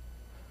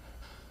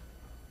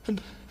 And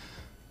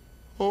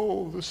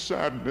oh, the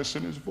sadness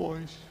in his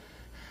voice.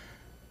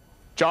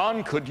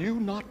 John, could you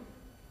not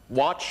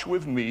watch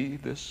with me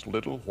this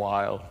little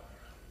while?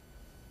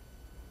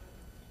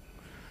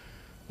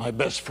 My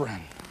best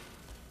friend,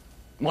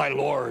 my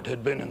Lord,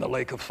 had been in the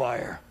lake of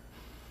fire.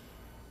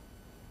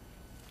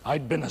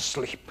 I'd been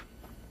asleep.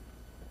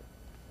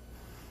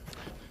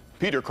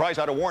 Peter cries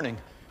out a warning.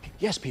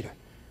 Yes, Peter.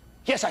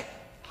 Yes,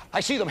 I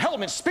see them.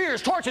 Helmets,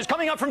 spears, torches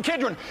coming up from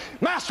Kidron.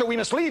 Master, we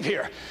must leave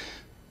here.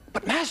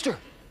 But Master,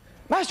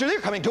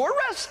 they're coming to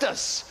arrest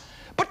us.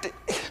 But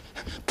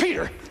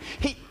Peter,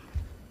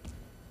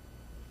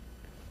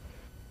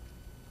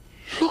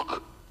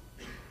 look,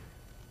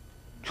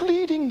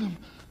 leading them.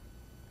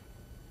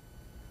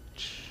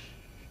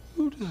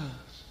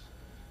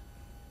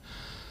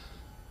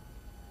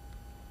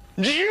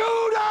 Judas!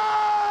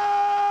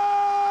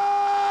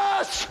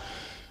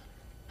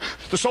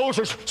 The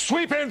soldiers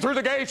sweep in through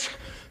the gates.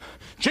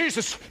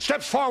 Jesus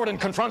steps forward and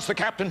confronts the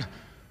captain.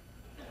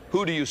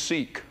 Who do you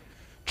seek?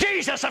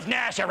 Jesus of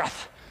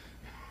Nazareth.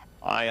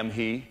 I am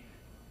he.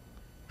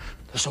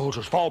 The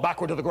soldiers fall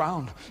backward to the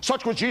ground.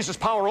 Such was Jesus'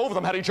 power over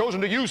them had he chosen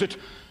to use it.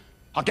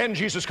 Again,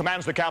 Jesus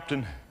commands the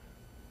captain,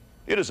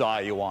 it is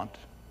I you want.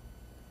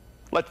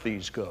 Let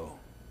these go.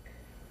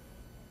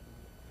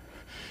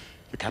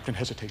 The captain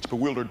hesitates,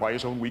 bewildered by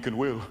his own weakened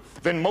will,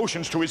 then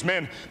motions to his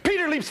men.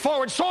 Peter leaps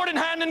forward, sword in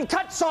hand, and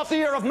cuts off the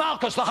ear of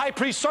Malchus, the high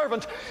priest's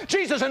servant.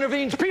 Jesus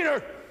intervenes.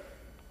 Peter,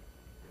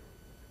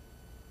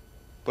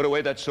 put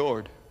away that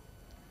sword.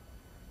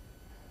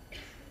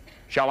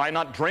 Shall I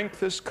not drink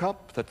this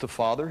cup that the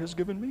Father has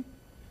given me?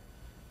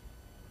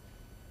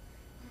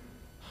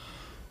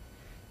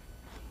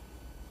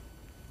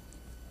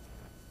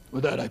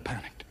 With that, I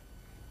panicked.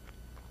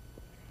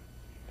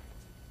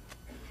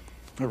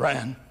 I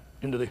ran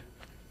into the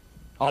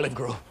olive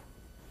grove.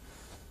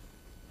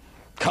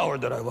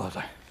 Coward that I was,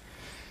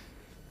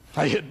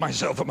 I hid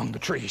myself among the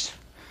trees.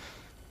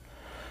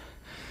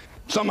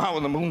 Somehow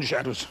in the moon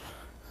shadows,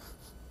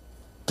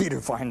 Peter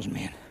finds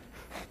me. And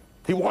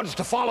he wants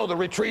to follow the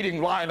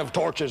retreating line of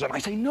torches, and I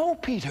say, no,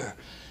 Peter.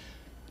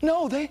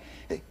 No, they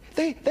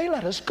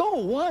let us go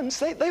once.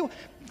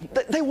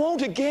 They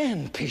won't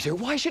again, Peter.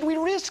 Why should we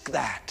risk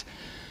that?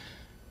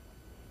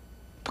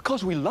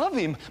 Because we love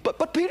him.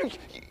 But Peter,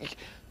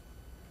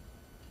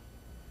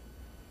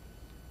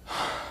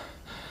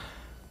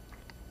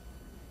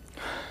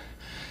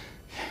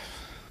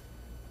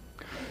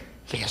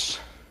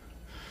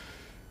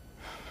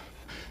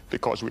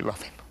 because we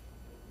love him.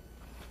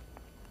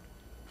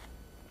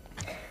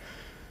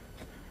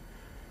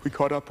 We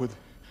caught up with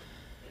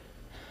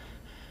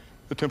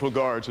the temple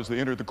guards as they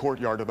entered the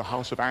courtyard of the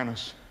house of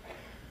Annas,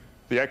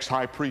 the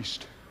ex-high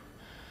priest.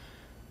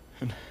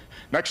 And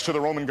next to the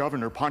Roman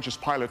governor, Pontius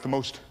Pilate, the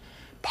most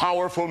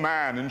powerful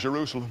man in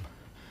Jerusalem,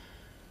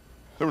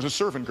 there was a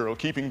servant girl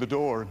keeping the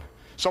door. And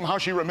somehow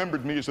she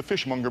remembered me as the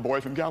fishmonger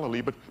boy from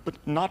Galilee, but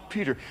not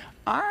Peter.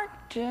 Aren't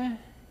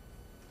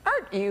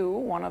you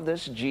one of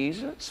this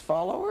Jesus'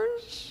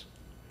 followers?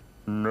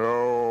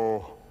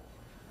 No,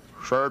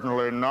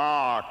 certainly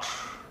not.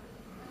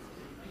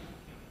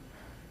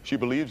 She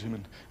believes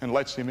him and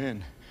lets him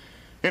in.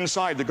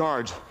 Inside, the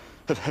guards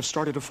have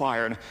started a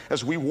fire, and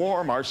as we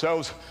warm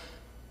ourselves,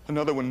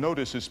 another one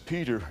notices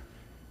Peter.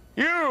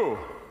 You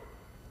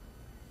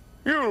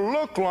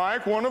look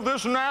like one of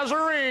this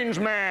Nazarene's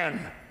men.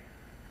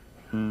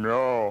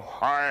 No,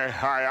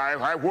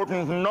 I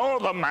wouldn't know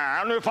the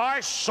man if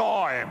I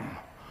saw him.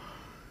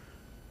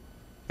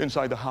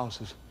 Inside the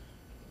house,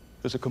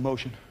 there's a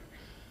commotion.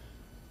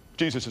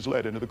 Jesus is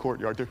led into the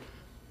courtyard.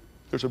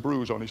 There's a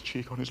bruise on his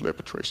cheek, on his lip,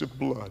 a trace of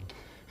blood.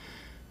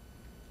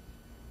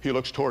 He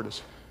looks toward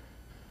us,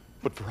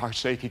 but for our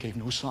sake, he gave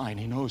no sign.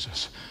 He knows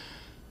us.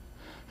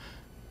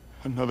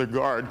 Another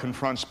guard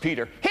confronts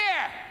Peter. Here!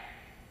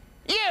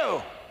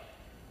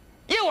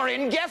 You were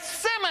in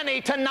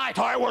Gethsemane tonight.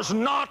 I was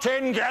not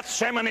in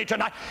Gethsemane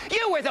tonight.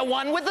 You were the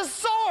one with the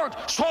sword.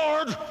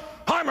 Sword?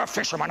 I'm a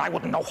fisherman. I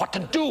wouldn't know what to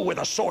do with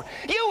a sword.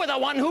 You were the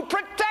one who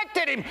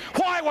protected him.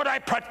 Why would I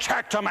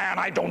protect a man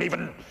I don't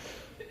even...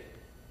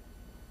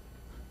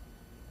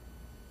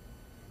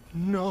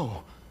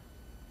 No.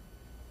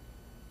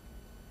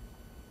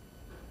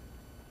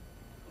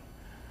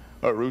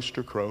 A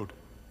rooster crowed.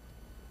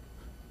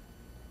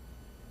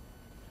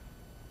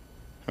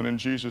 And in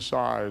Jesus'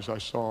 eyes, I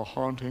saw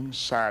haunting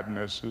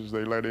sadness as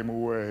they led him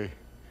away.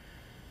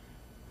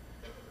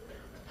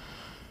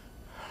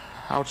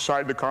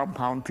 Outside the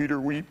compound, Peter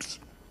weeps.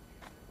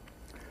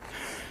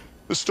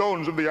 The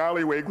stones of the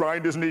alleyway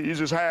grind his knees,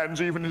 his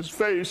hands, even his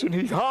face, and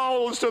he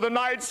howls to the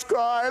night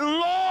sky,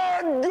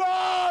 Lord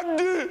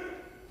God!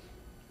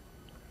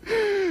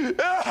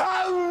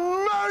 Have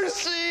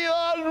mercy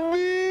on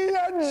me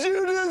and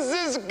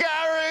Judas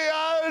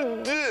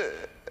Iscariot.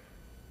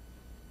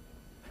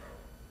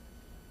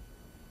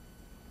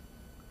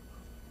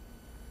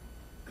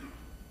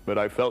 But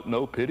I felt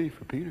no pity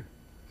for Peter.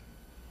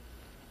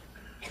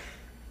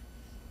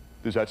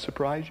 Does that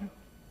surprise you?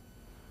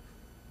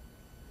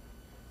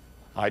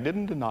 I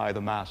didn't deny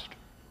the master.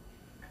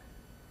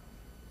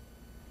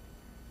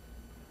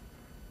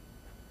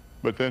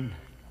 But then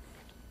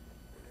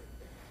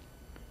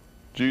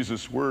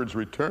Jesus' words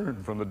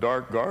returned from the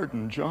dark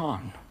garden.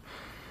 John,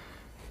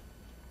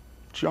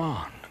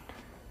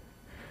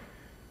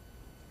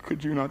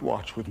 could you not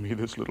watch with me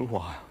this little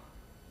while?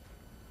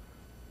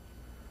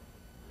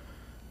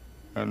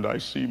 And I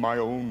see my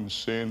own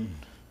sin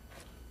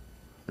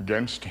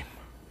against him.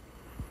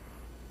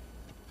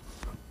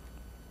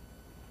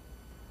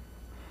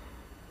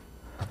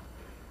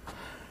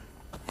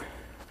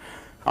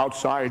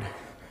 Outside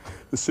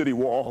the city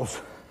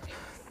walls,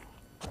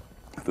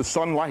 the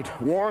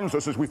sunlight warms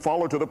us as we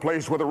follow to the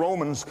place where the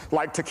Romans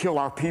like to kill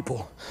our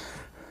people.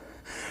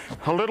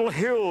 A little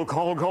hill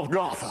called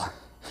Golgotha,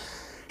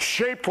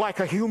 shaped like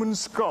a human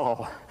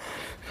skull.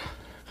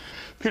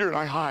 Peter and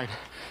I hide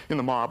in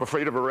the mob,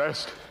 afraid of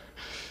arrest.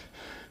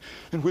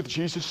 And with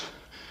Jesus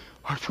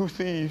are two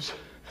thieves.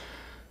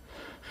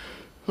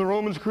 The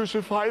Romans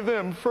crucify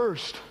them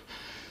first.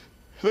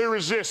 They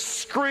resist,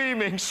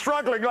 screaming,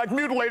 struggling like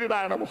mutilated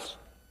animals.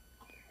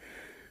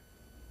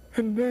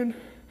 And then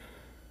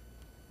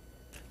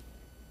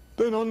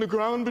on the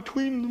ground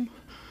between them,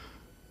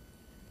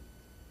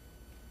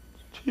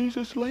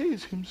 Jesus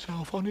lays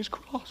himself on his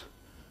cross.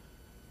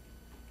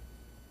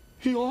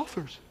 He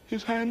offers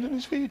his hands and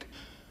his feet.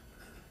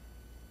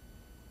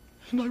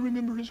 And I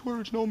remember his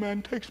words, no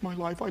man takes my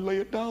life, I lay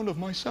it down of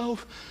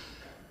myself.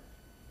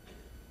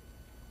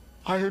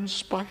 Iron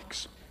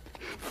spikes,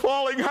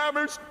 falling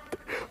hammers,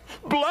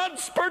 blood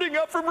spurting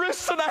up from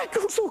wrists and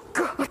ankles. Oh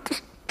God.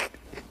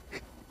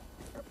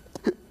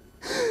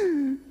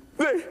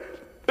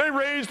 They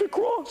raise the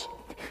cross,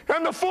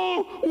 and the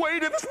full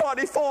weight of his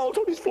body falls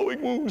on his flowing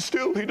wounds.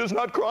 Still, he does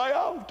not cry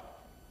out.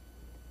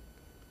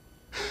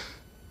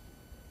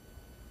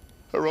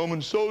 A Roman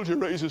soldier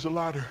raises a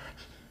ladder,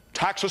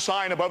 tacks a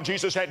sign above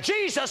Jesus' head,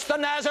 Jesus the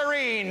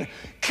Nazarene,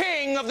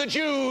 King of the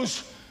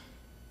Jews.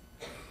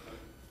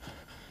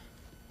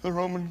 The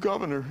Roman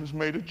governor has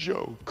made a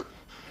joke.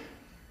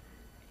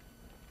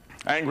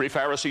 Angry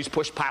Pharisees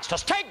push past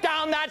us. Take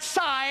down that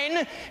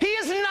sign. He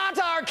is not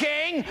our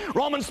king.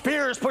 Roman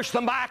spears push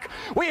them back.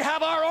 We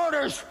have our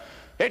orders.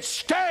 It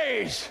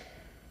stays.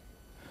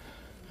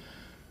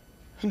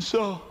 And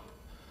so,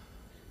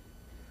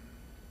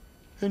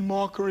 in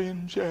mockery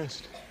and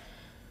jest,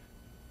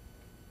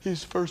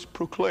 he's first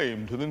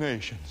proclaimed to the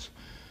nations.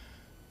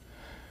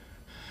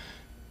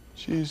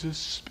 Jesus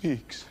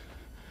speaks.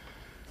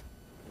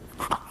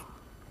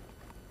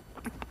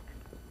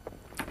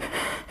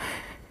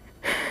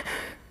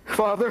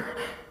 Father,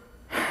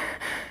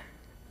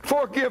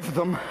 forgive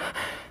them,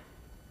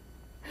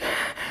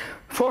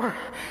 for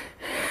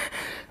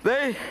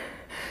they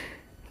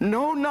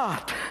know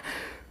not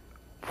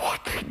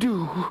what they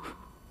do.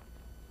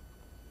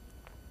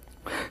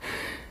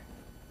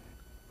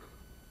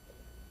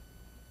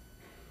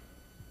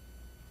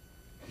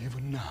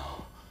 Even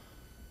now,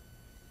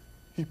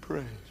 he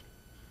prays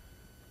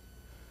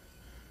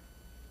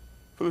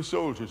for the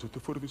soldiers at the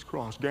foot of his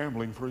cross,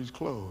 gambling for his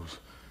clothes.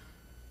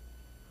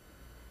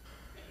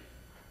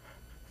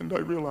 And I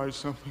realized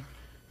something.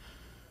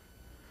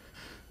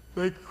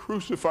 They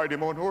crucified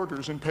him on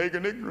orders in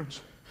pagan ignorance.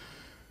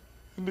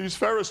 And these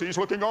Pharisees,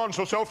 looking on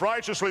so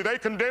self-righteously, they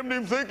condemned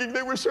him thinking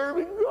they were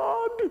serving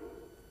God.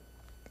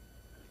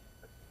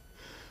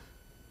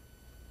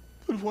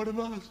 But what of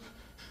us?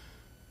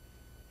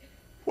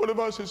 What of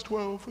us is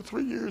 12? For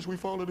 3 years we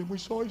followed him. We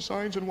saw his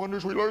signs and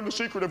wonders. We learned the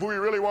secret of who he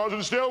really was.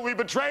 And still we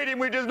betrayed him.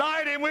 We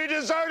denied him. We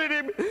deserted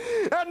him.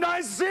 And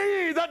I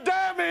see the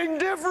damning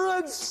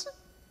difference.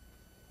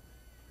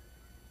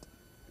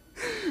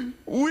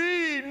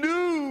 We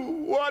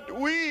knew what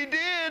we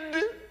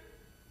did.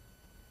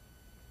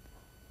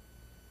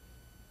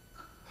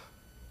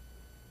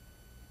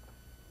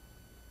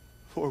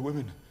 Four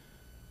women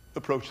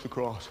approached the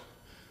cross,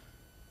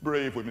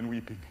 brave women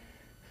weeping.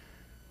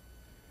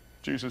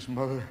 Jesus'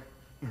 mother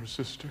and her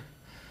sister,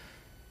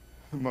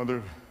 the mother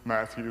of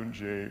Matthew and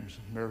James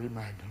and Mary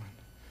Magdalene.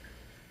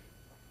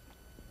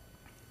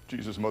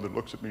 Jesus' mother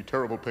looks at me,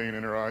 terrible pain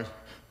in her eyes.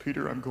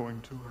 Peter, I'm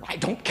going to her. I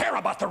don't care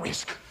about the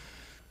risk.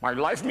 My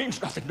life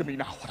means nothing to me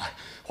now.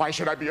 Why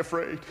should I be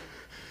afraid?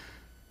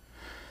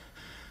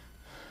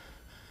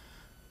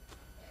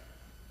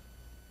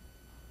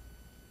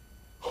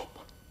 Oh,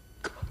 my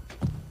God.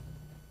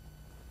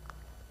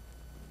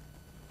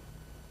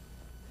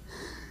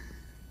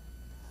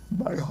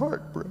 My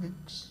heart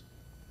breaks.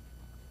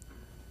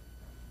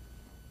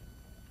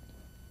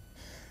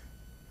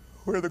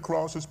 Where the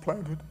cross is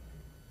planted,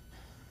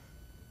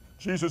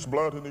 Jesus'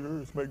 blood and the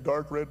earth make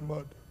dark red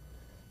mud.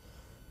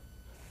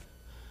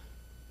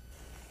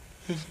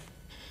 His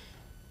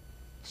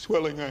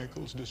swelling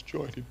ankles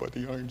disjointed by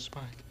the iron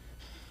spike,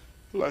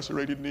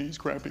 lacerated knees,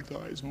 cramping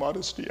thighs,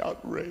 modesty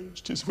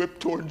outraged, his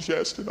whip-torn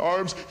chest and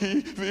arms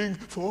heaving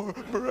for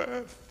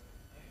breath.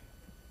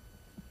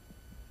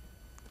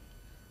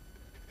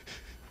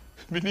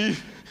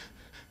 Beneath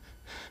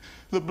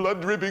the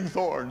blood-dripping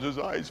thorns, his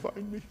eyes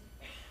find me.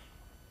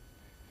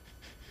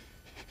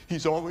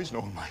 He's always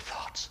known my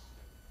thoughts.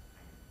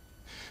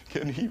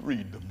 Can he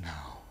read them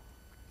now?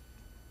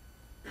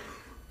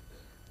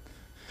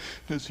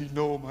 Does he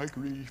know my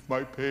grief,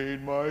 my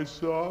pain, my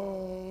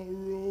sorrow?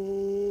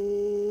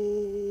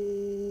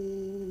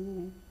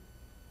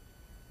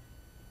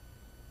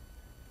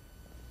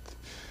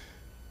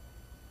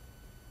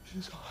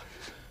 His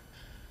eyes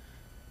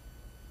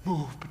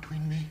move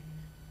between me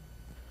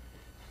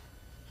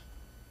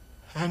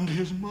and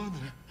his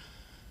mother.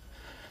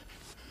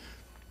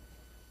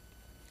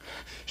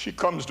 She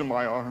comes to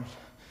my arms.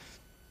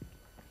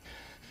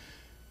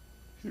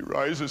 He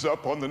rises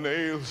up on the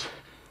nails.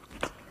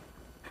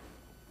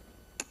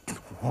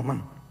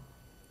 Woman,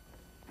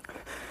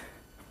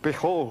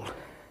 behold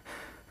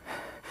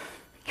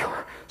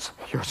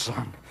your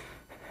son.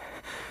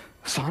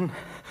 Son,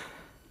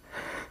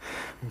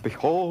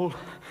 behold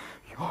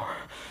your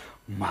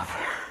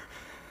mother.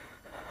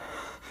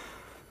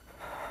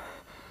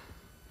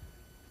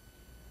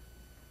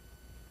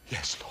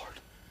 Yes, Lord.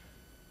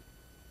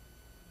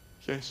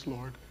 Yes,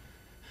 Lord.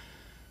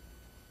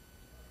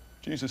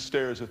 Jesus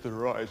stares at the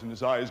horizon,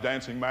 his eyes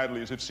dancing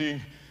madly as if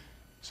seeing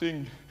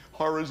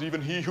horrors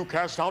even he who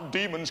casts out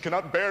demons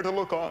cannot bear to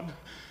look on.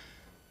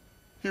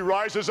 He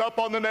rises up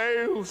on the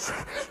nails.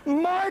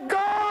 My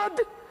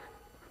God!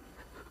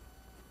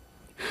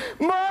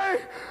 My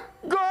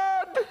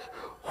God!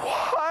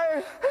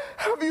 Why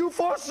have you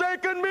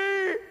forsaken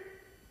me?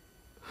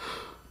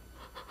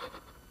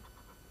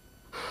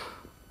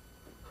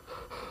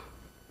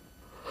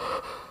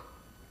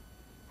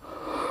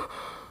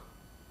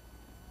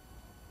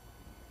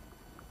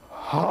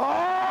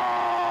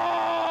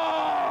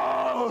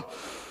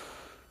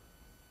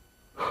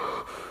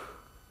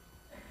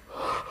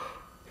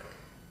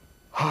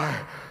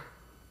 I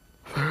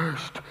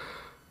thirst.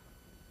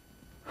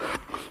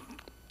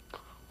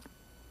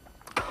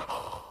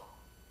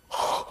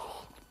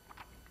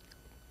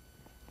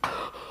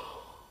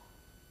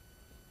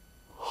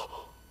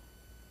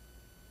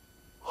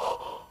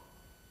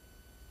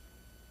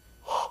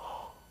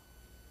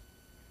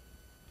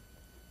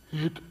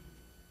 It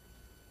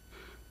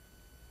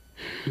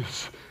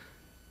is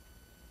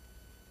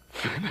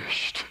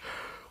finished.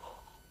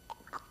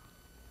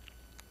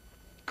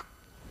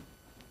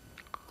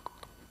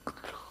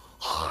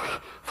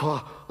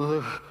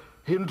 Father,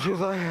 into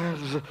thy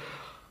hands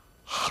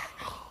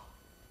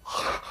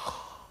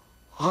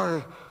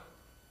I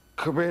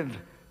commend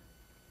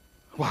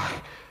my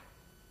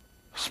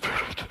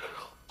spirit.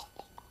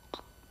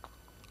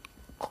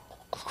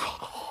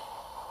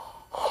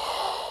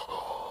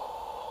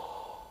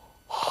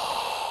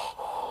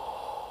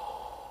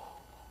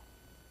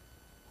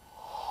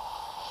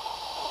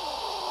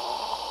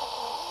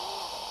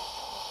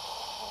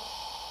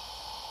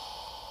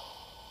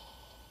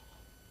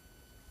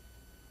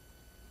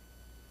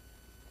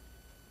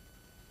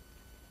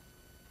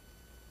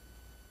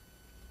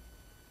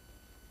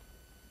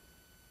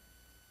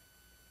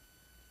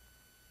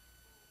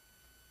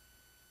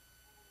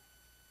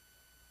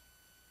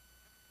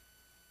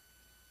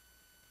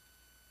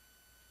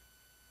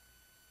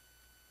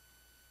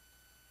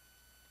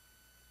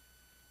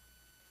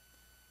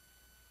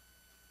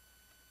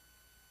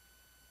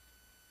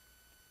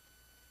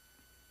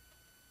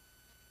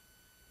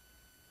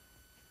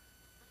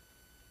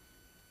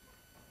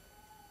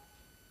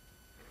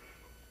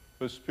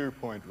 A spear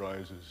point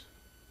rises,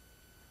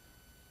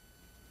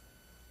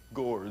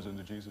 gores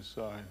into Jesus'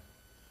 side.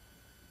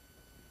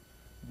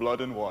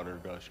 Blood and water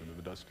gush into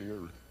the dusty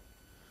earth.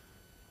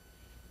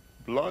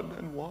 Blood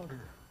and water,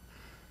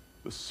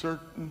 the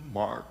certain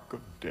mark of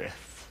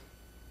death.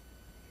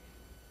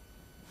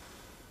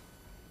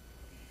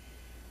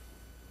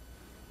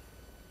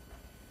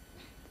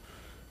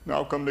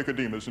 Now come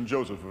Nicodemus and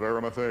Joseph of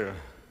Arimathea.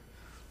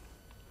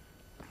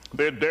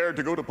 They had dared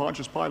to go to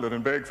Pontius Pilate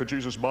and beg for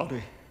Jesus'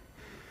 body.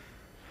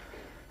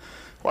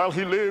 While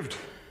he lived,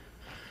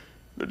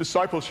 their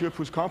discipleship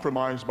was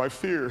compromised by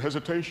fear,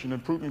 hesitation,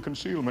 and prudent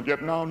concealment.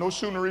 Yet now, no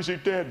sooner is he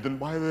dead than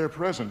by their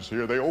presence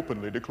here, they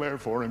openly declare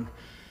for him.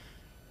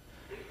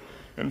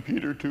 And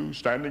Peter, too,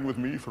 standing with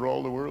me for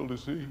all the world to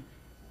see.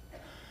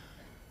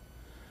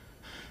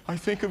 I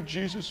think of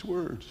Jesus'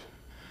 words,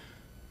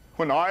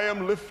 "When I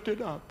am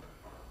lifted up,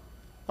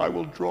 I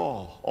will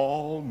draw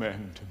all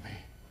men to me."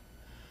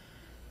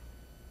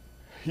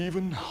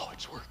 Even now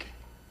it's working.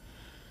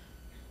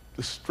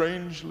 The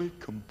strangely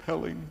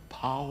compelling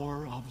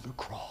power of the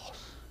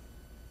cross.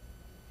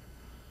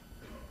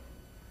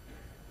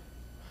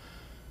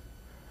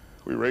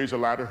 We raise a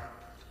ladder,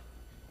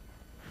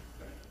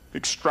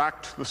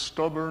 extract the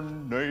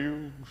stubborn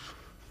nails,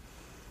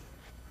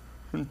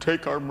 and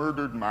take our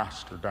murdered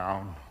master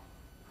down.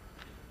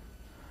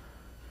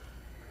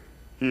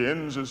 He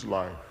ends his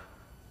life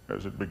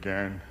as it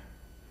began,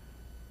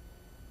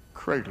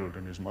 cradled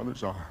in his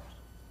mother's arms.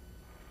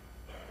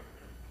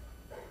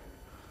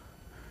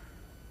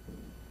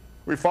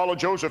 We follow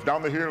Joseph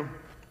down the hill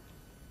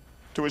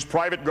to his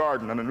private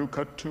garden and a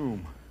new-cut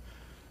tomb.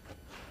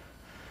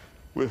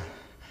 With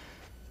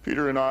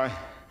Peter and I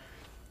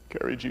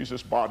carry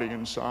Jesus' body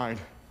inside.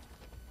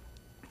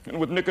 And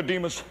with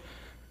Nicodemus'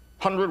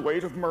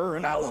 100-weight of myrrh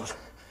and aloes,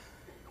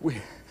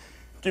 we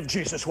give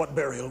Jesus what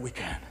burial we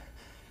can.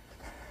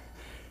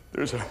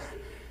 There's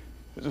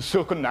a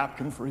silken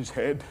napkin for his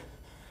head,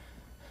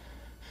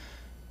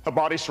 a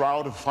body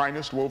shroud of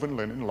finest woven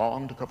linen,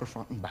 long to cover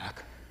front and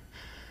back.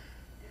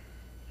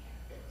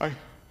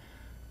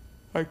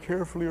 I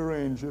carefully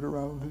arrange it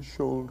around his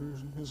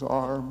shoulders and his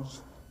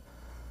arms,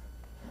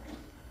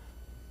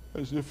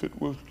 as if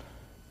it would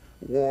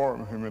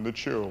warm him in the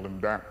chill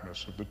and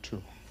dampness of the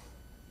tomb.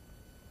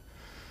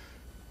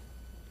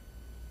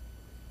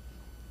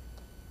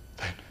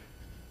 Then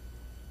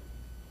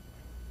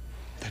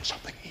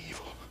something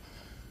evil,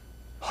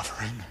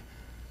 hovering,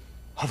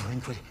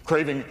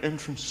 craving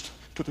entrance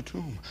to the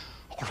tomb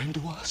or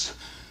into us.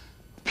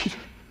 Peter,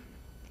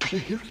 do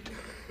you hear it?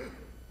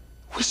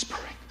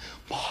 Whispering,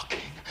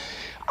 mocking,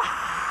 "I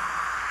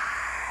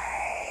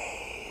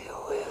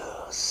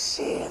will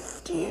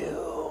sift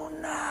you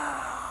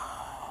now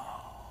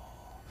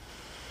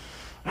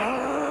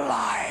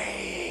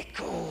like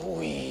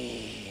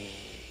wheat.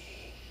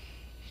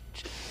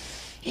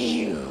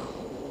 You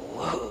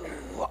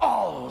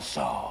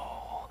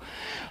also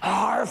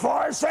are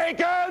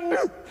forsaken."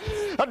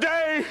 A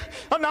day,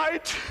 a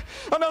night,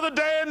 another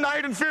day and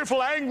night in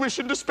fearful anguish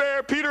and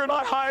despair, Peter and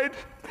I hide,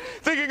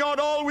 thinking on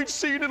all we'd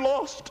seen and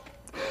lost.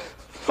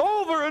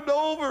 Over and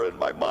over in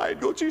my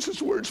mind go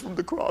Jesus' words from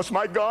the cross,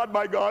 my God,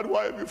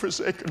 why have you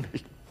forsaken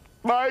me?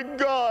 My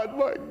God,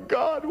 why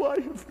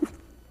have you..."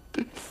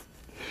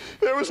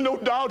 There was no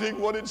doubting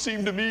what it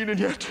seemed to mean, and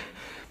yet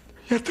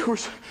there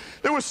was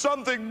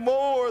something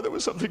more, there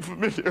was something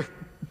familiar.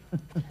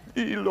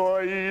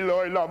 Eloi,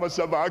 Eloi, lama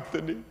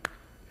sabachthani.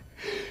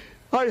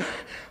 I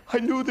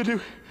knew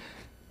that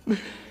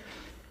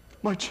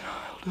my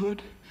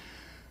childhood,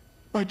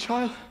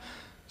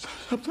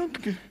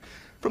 something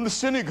from the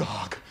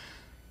synagogue.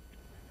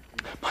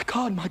 My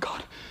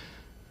God,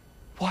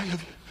 why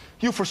have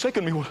you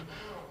forsaken me?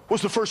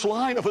 Was the first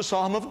line of a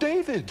Psalm of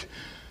David.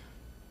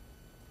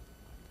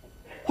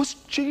 Was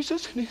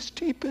Jesus in his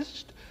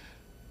deepest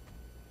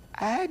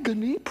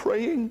agony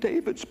praying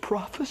David's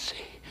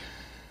prophecy?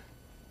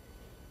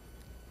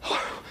 Or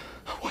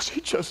was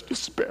he just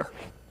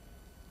despairing?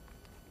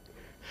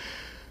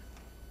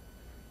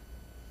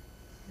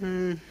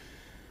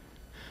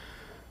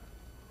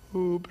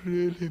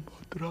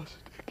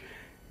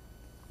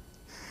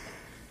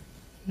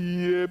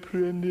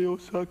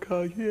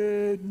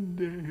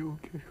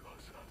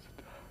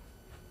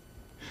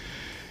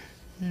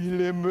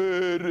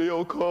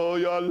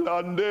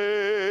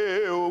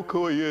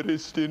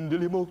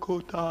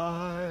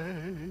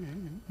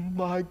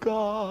 My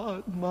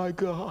God,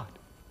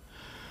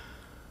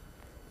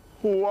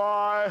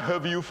 why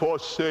have you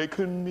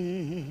forsaken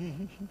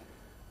me?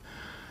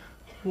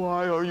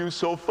 Why are you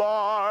so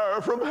far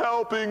from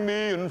helping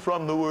me and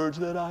from the words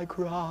that I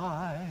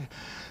cry?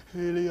 I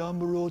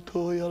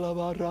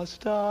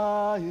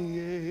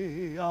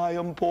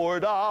am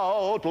poured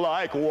out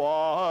like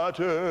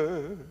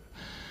water.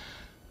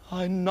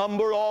 I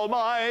number all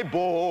my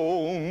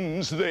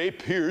bones. They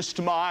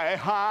pierced my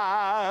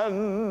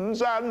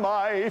hands and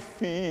my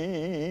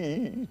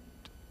feet.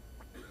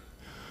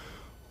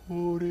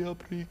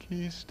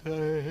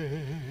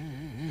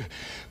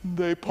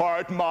 They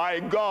part my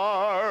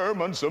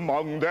garments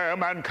among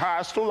them and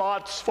cast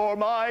lots for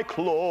my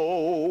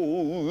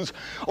clothes.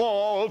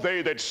 All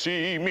they that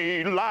see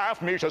me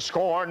laugh me to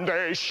scorn.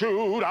 They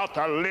shoot out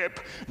the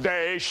lip,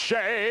 they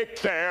shake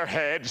their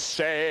heads,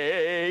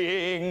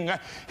 saying,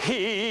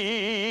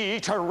 he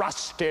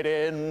trusted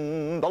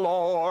in the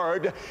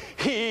Lord.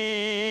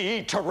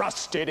 He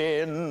trusted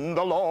in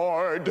the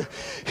Lord.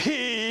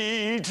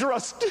 He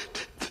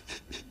trusted.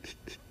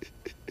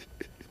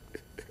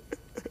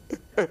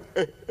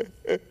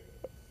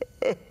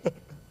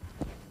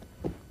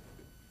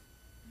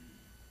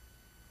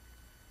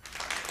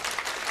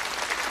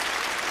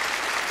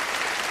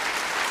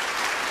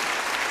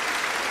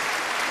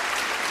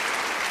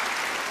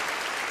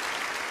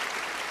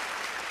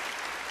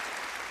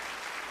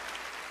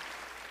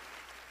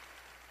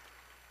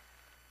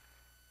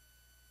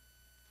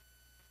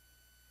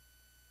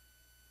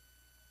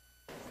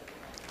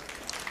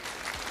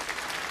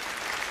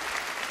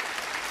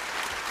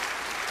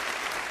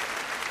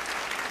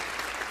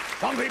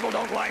 Some people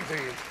don't like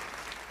these,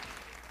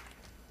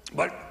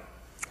 but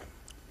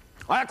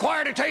I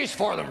acquired a taste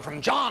for them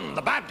from John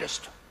the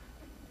Baptist.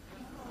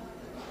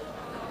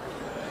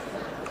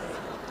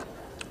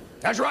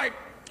 That's right,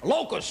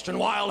 locust and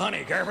wild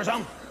honey. Care for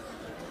some?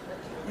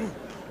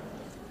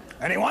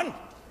 Anyone?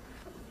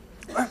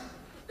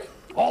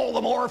 All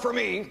the more for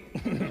me.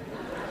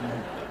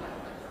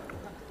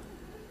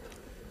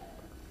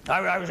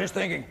 I was just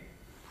thinking,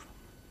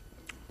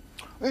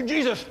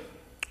 Jesus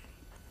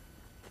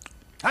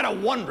had a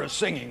wondrous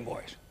singing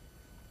voice.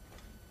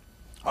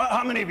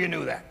 How many of you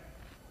knew that?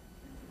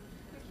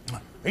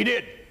 He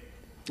did.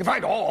 In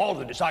fact, all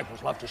the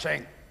disciples loved to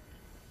sing.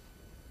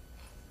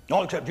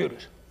 All except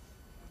Judas.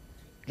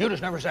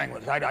 Judas never sang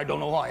with us. I don't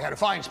know why. He had a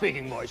fine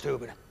speaking voice too,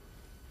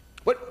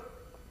 but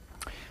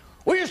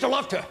we used to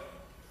love to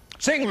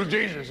sing with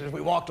Jesus as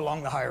we walked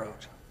along the high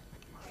roads.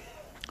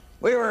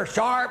 We were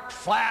sharp,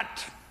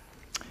 flat,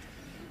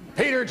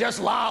 Peter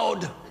just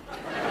loud.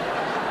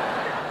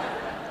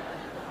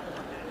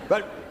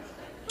 But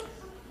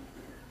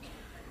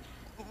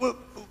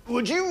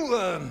would you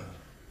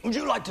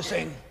like to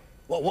sing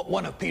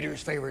one of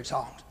Peter's favorite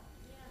songs?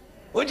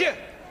 Would you?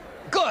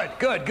 Good,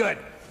 good, good.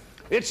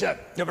 It's a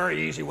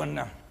very easy one.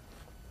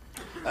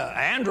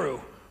 Andrew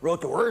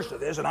wrote the words to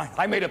this, and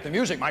I made up the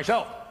music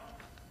myself.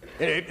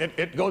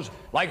 It goes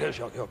like this.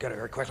 You'll get it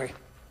very quickly.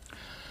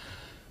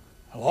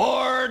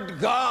 Lord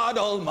God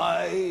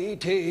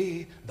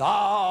Almighty,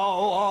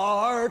 thou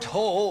art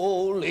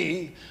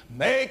holy,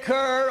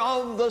 maker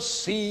of the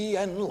sea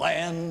and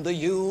land, the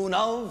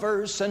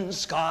universe and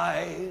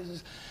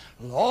skies.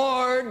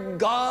 Lord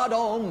God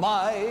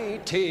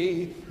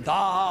Almighty,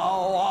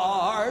 thou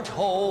art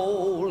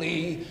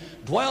holy,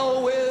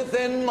 dwell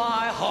within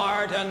my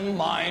heart and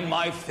mind,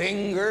 my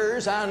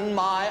fingers and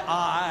my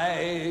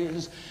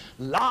eyes.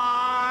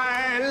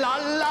 Lie, la,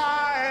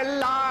 lie,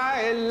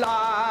 lie,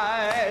 lie.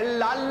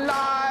 La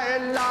la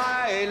la la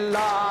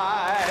la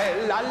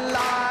la la la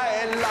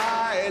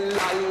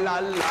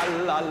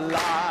la la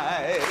la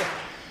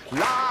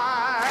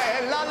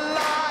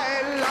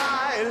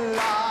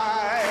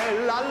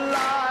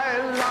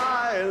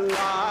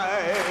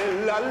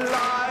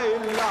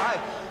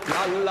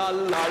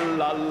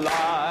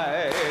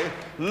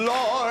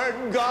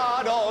Lord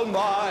God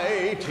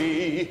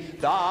Almighty,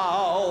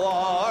 thou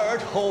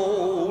art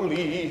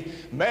holy,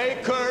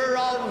 maker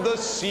of the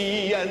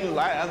sea and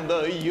land,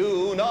 the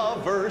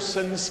universe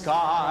and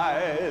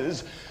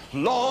skies.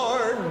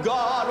 Lord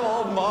God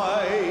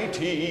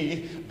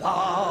Almighty, thou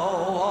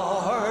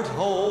art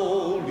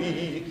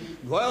holy,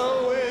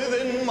 dwell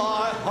within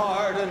my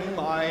heart and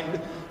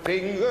mind,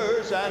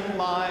 fingers and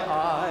my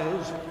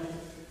eyes.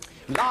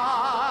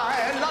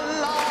 Lie, la,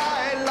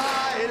 lie,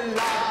 lie,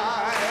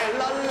 lie,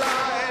 la,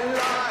 lie,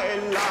 lie,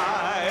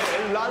 lie,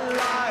 la,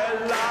 lie,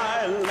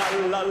 lie, la,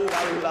 la,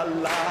 la, la,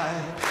 lie,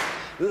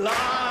 lie,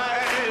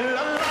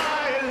 la,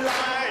 lie,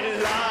 lie,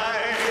 lie,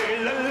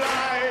 la,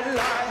 lie,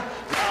 lie,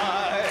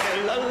 lie,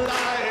 la,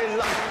 lie,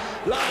 lie,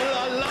 la,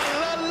 la, la,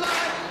 la, la.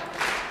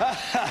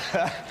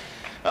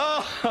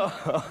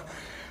 Oh,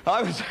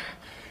 I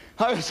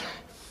was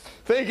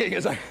thinking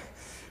as I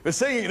was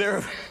singing there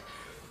of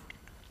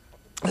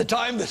the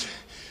time that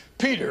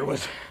Peter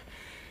was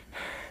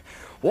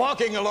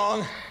walking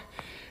along,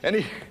 and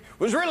he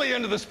was really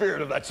into the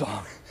spirit of that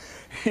song.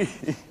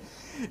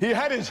 He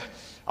had his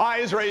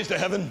eyes raised to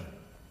heaven,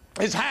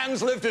 his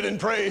hands lifted in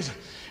praise,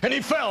 and he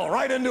fell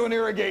right into an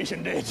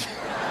irrigation ditch.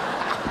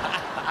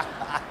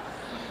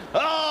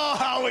 Oh,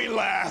 how we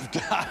laughed.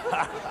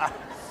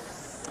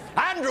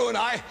 Andrew and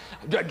I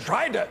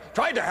tried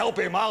to help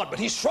him out, but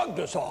he shrugged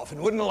us off and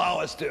wouldn't allow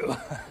us to.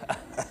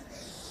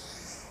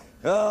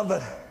 Oh,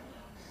 but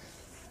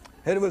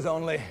it was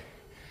only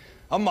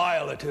a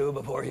mile or two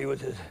before he was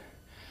his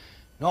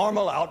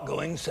normal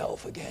outgoing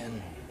self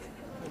again.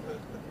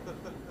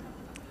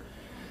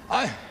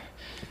 I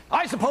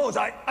suppose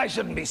I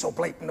shouldn't be so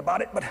blatant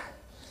about it, but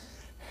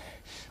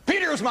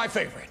Peter was my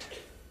favorite.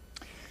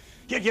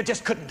 You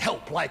just couldn't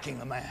help liking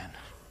the man.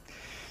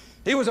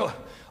 He was a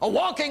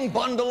walking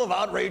bundle of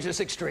outrageous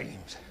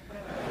extremes.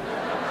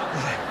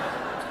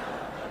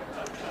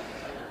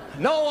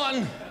 No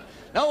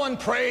one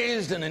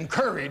praised and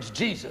encouraged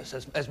Jesus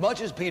as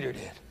much as Peter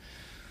did,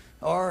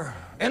 or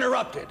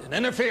interrupted and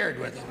interfered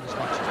with him as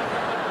much as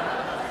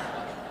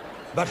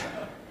Peter.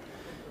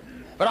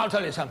 But I'll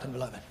tell you something,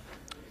 beloved.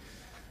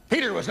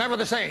 Peter was never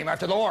the same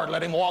after the Lord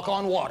let him walk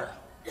on water.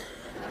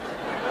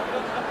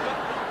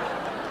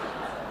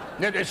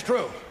 It's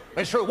true.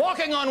 It's true.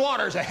 Walking on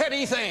water is a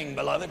heady thing,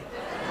 beloved.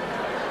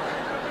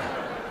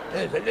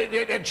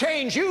 It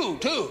changed you,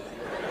 too.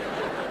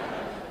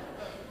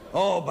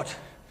 Oh, but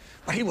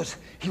he was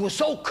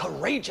so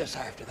courageous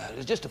after that. It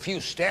was just a few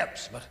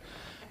steps,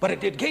 but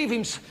it gave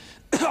him...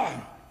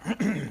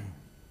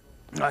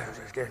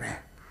 Excuse me.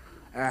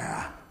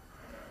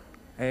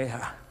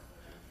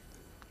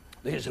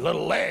 These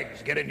little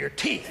legs get in your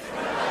teeth.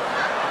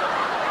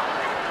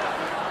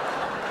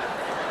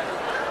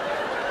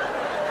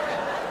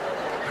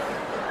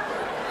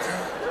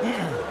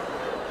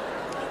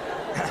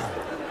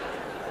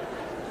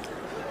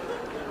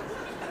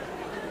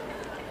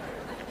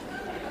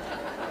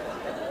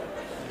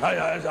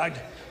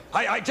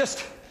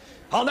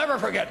 I'll never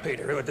forget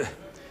Peter.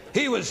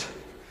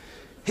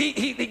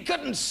 He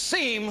couldn't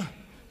seem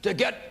to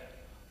get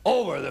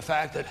over the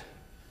fact that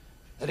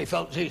he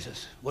felt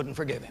Jesus wouldn't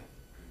forgive him.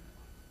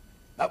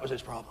 That was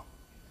his problem.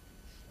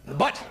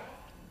 But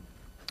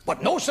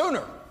no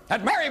sooner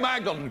had Mary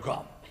Magdalene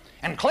come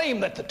and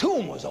claimed that the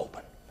tomb was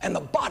open and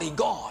the body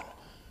gone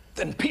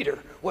than Peter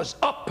was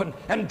up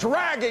and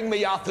dragging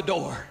me out the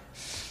door.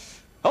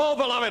 Oh,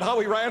 beloved, how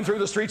we ran through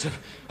the streets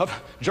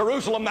of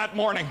Jerusalem that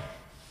morning.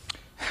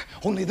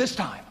 Only this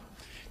time,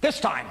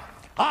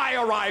 I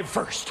arrived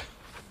first.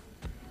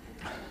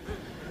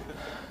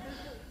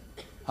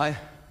 I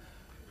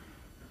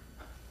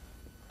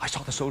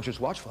saw the soldiers'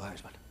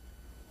 watchfires, but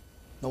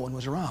no one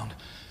was around.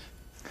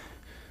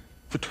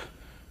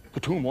 The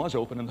tomb was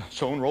open and the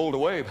stone rolled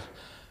away, but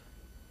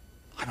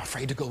I'm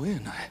afraid to go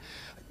in.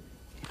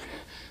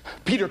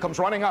 Peter comes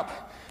running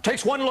up,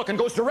 takes one look and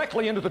goes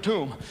directly into the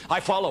tomb. I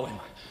follow him.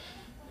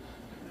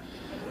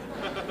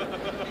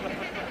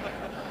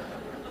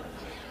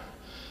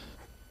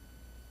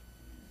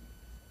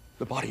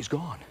 The body's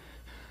gone.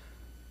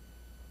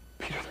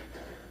 Peter.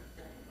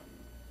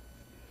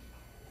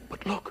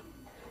 But look,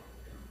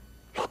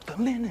 the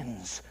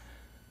linens.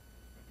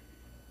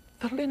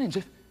 The linens.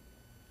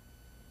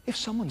 If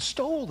someone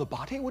stole the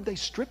body, would they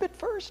strip it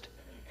first?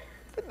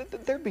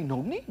 There'd be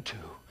no need to.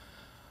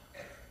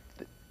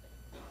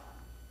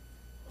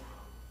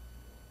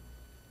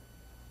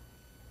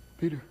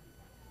 Peter,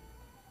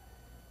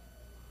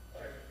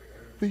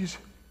 these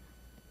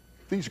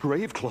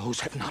grave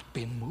clothes have not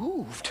been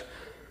moved.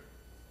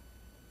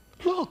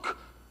 Look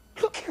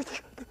here,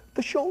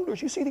 the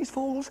shoulders. You see these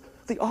folds?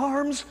 The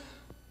arms.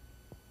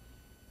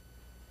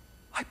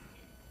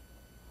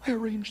 I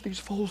arranged these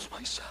folds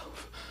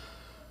myself.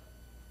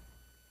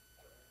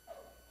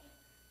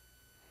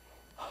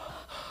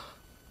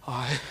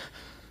 I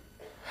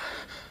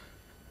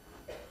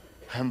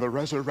am the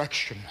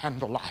resurrection and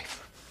the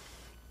life.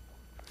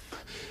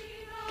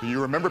 Do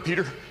you remember,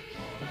 Peter?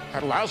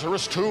 At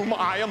Lazarus' tomb,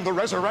 I am the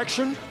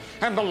resurrection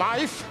and the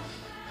life.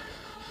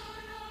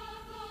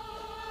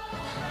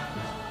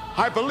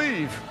 I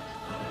believe,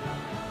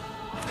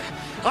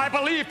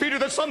 Peter,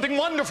 that something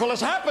wonderful has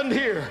happened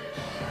here.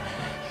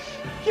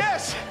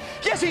 Yes,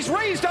 he's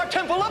raised our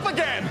temple up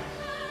again.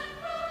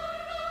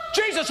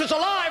 Jesus is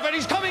alive and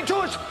he's coming to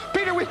us.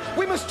 Peter,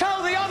 we must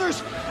tell the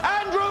others.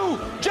 Andrew,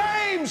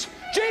 James,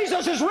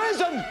 Jesus is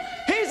risen.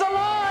 He's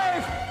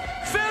alive.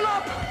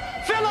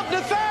 Philip,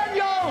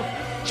 Nathaniel,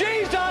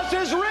 Jesus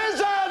is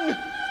risen.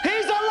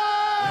 He's alive.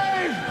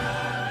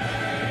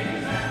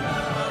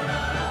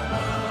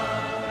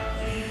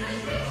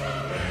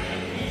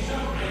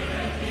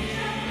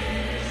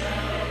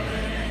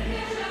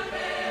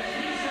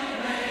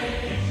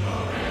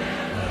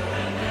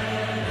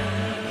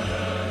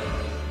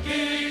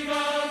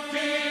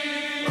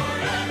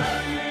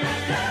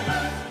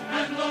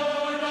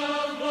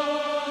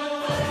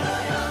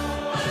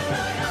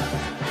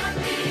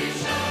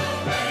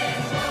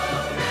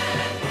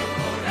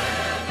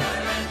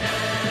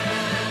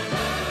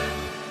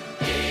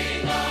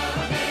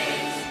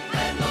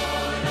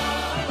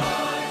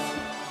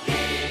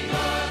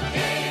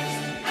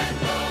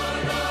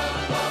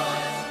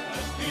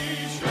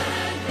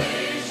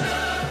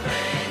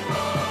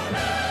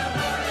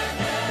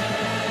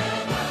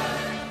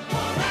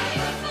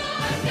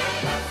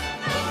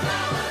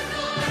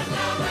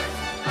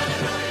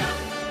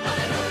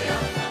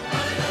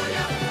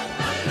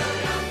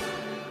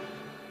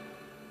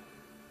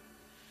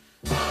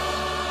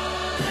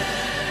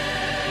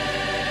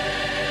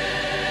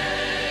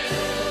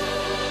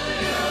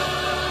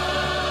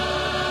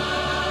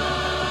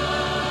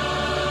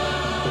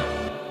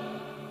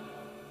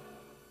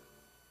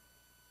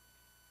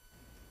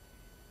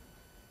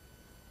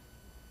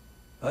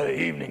 By the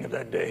evening of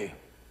that day,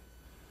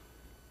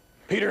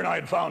 Peter and I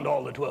had found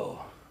all the 12,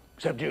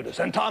 except Judas,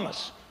 and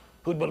Thomas,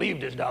 who'd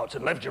believed his doubts,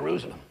 had left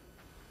Jerusalem.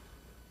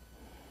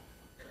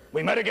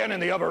 we met again in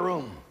the upper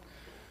room.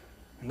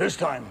 And this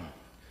time,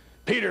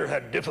 Peter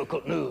had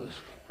difficult news.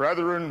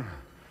 Brethren,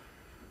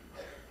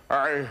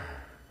 I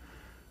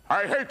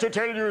hate to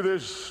tell you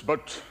this,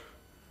 but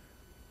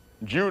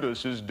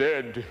Judas is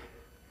dead.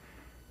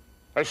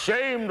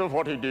 Ashamed of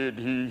what he did,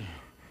 he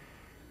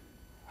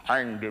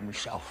hanged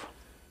himself.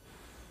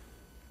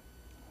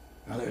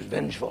 Now there's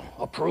vengeful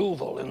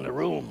approval in the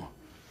room,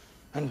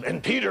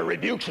 and Peter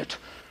rebukes it.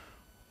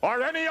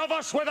 Are any of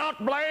us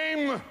without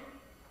blame?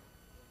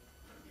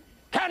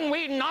 Can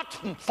we not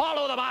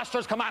follow the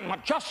Master's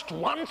commandment just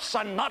once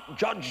and not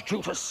judge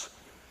Judas?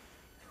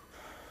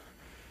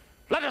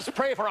 Let us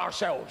pray for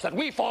ourselves that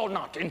we fall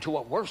not into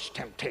a worse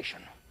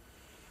temptation.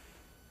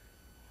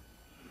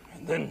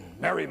 And then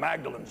Mary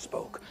Magdalene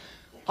spoke.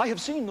 I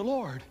have seen the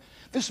Lord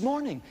this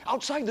morning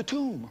outside the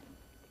tomb.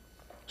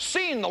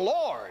 Seen the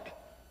Lord?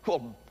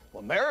 Well,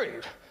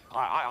 Mary,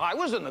 I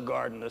was in the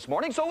garden this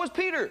morning, so was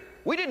Peter.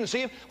 We didn't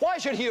see him. Why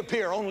should he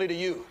appear only to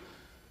you?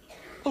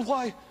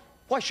 Well,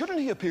 why shouldn't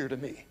he appear to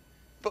me?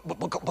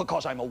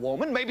 Because I'm a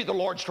woman. Maybe the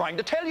Lord's trying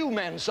to tell you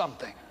men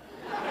something.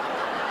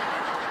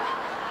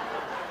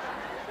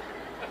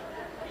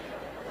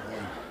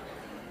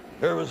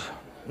 There was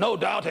no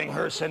doubting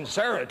her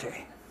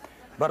sincerity,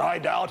 but I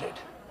doubted.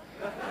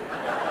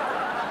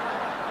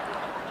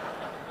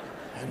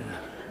 And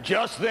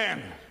just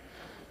then,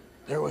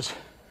 there was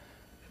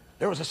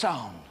a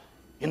sound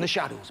in the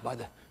shadows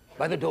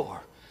by the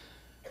door,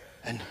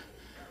 and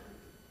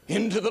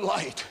into the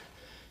light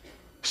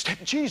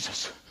stepped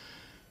Jesus.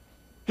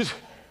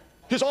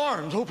 His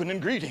arms open in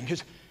greeting.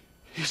 His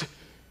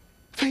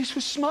face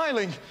was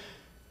smiling,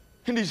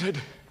 and he said,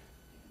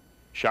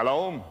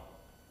 Shalom.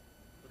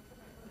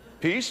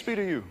 Peace be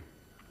to you.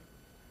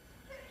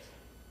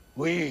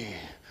 We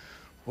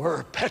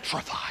were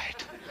petrified.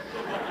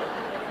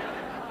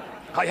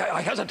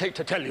 I hesitate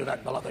to tell you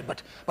that, beloved,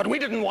 but we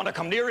didn't want to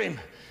come near him.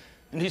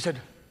 And he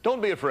said,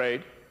 don't be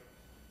afraid.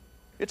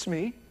 It's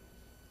me.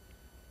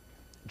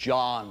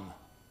 John,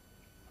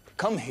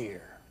 come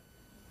here.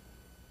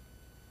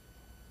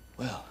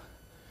 Well,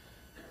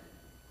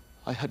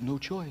 I had no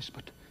choice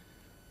but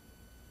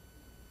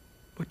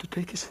to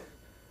take his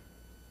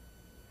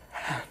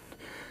hand.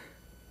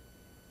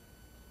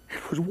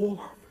 It was warm,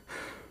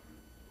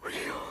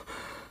 real.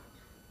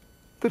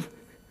 The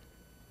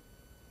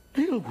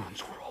nail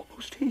wounds were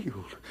almost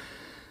healed.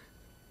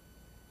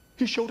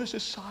 He showed us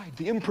his side.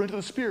 The imprint of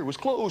the spear was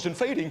closed and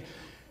fading.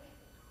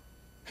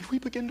 And we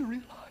began to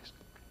realize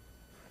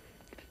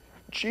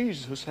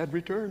Jesus had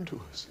returned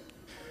to us.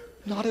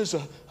 Not as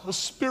a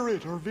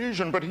spirit or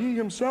vision, but he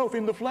himself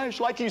in the flesh,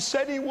 like he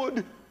said he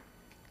would.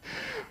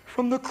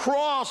 From the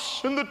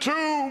cross and the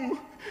tomb,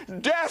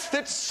 death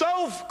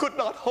itself could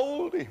not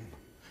hold him.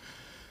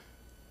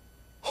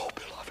 Oh,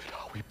 beloved,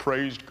 how we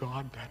praised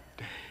God that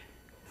day.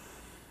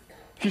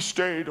 He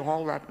stayed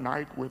all that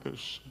night with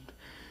us.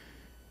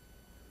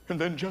 And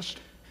then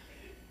just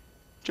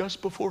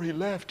before he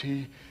left,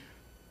 he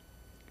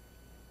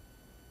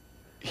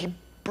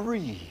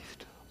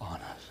breathed on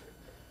us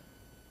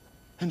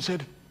and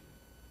said,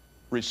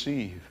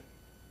 receive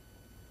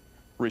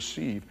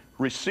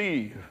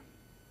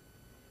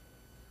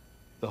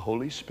the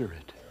Holy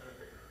Spirit.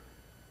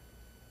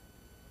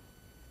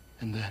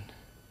 And then,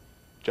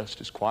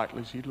 just as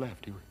quietly as he'd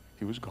left,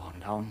 he was gone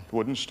down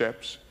wooden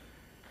steps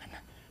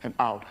and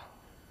out.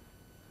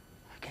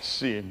 I can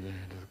see him there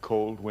into the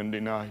cold, windy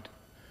night.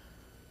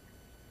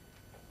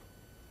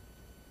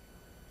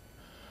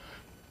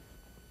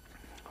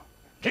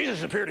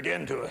 Jesus appeared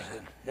again to us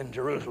in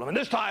Jerusalem, and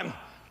this time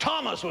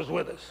Thomas was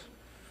with us.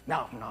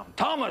 Now,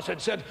 Thomas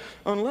had said,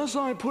 unless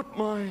I put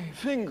my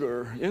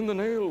finger in the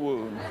nail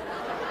wound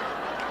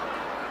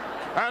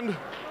and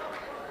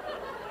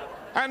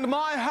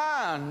my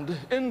hand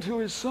into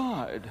his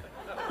side,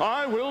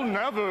 I will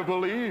never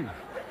believe.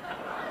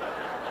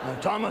 Now,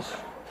 Thomas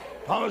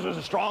was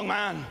a strong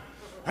man,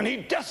 and he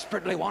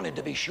desperately wanted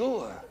to be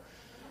sure.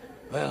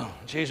 Well,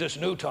 Jesus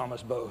knew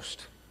Thomas'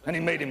 boast, and he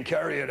made him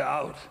carry it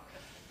out.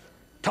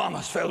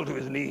 Thomas fell to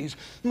his knees.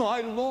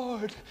 My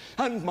Lord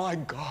and my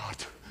God.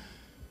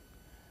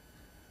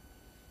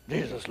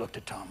 Jesus looked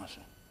at Thomas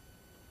and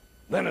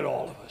then at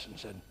all of us and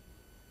said,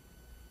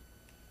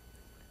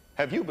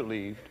 have you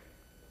believed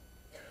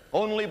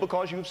only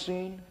because you've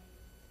seen?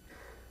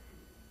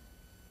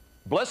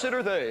 Blessed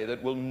are they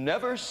that will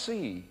never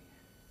see,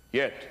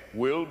 yet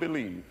will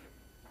believe.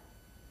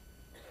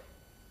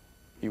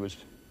 He was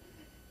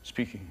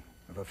speaking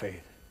of a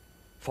faith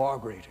far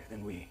greater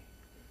than we,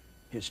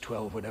 his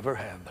 12, would ever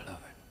have, beloved.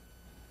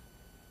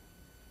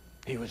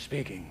 He was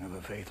speaking of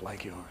a faith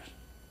like yours.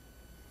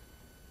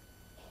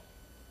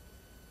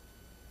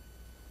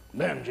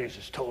 Then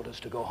Jesus told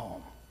us to go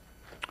home.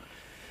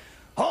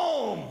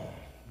 Home!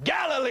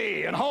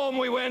 Galilee! And home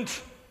we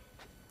went.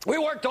 We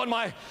worked on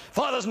my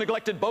father's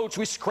neglected boats.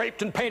 We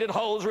scraped and painted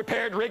hulls,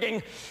 repaired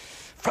rigging.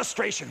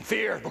 Frustration,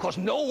 fear, because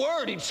no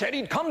word he'd said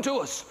he'd come to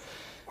us.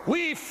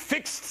 We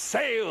fixed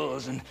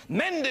sails and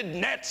mended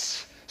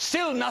nets.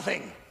 Still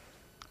nothing.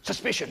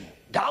 Suspicion,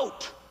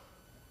 doubt.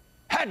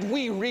 Had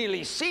we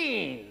really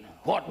seen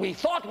what we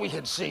thought we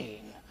had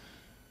seen.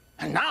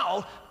 And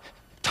now,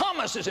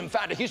 Thomas is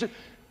emphatic. He said,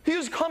 he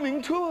is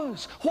coming to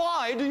us.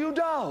 Why do you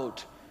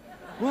doubt?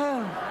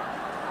 Well,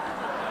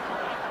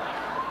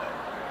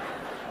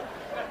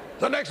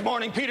 the next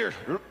morning, Peter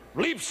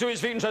leaps to his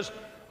feet and says,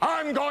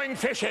 I'm going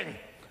fishing.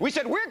 We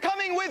said, we're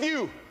coming with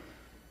you.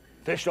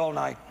 Fished all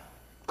night,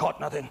 caught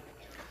nothing.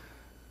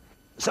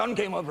 The sun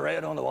came up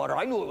red on the water.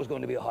 I knew it was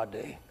going to be a hot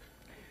day.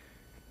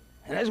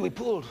 And as we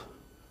pulled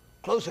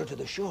closer to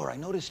the shore, I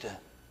noticed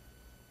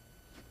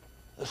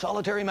a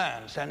solitary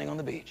man standing on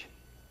the beach.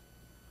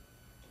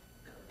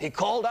 He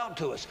called out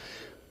to us,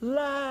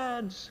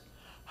 lads,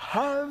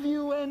 have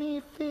you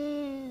any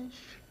fish?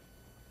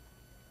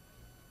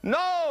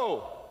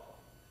 No,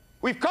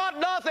 we've caught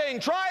nothing.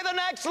 Try the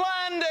next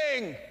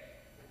landing.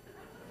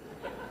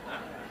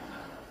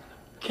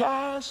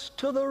 Cast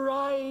to the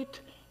right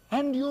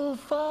and you'll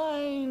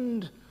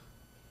find.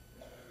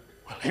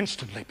 Well,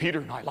 instantly, Peter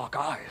and I lock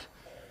eyes.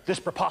 This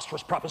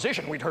preposterous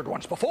proposition we'd heard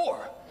once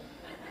before.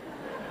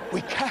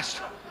 We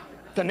cast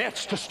the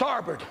nets to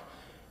starboard,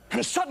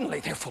 and suddenly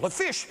they're full of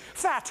fish,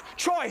 fat,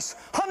 choice,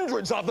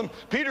 hundreds of them.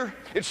 Peter,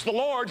 it's the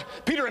Lord.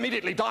 Peter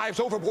immediately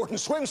dives overboard and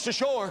swims to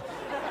shore.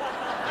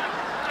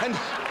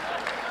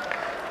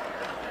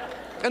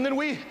 And then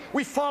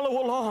we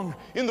follow along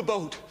in the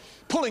boat,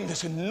 pulling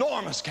this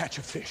enormous catch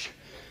of fish.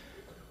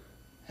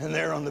 And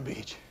there on the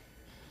beach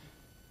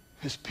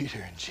is Peter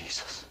and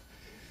Jesus.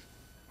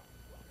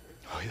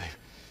 Oh,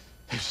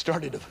 they've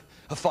started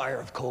a fire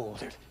of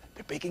coals. They're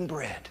baking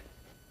bread.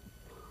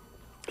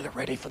 They're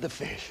ready for the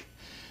fish.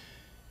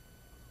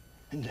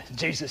 And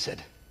Jesus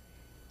said,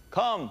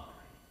 come,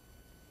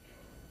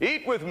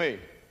 eat with me.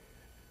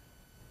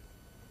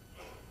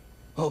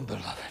 Oh,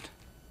 beloved.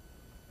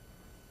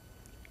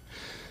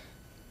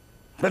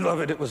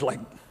 Beloved, it was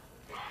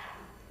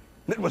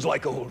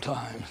like old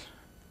times.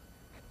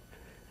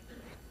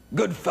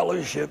 Good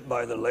fellowship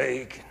by the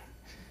lake,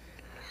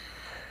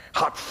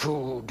 hot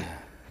food.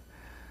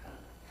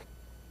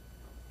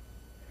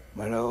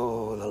 But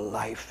oh, the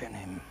life in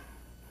him.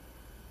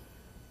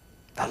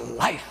 The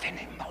life in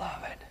him,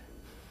 beloved.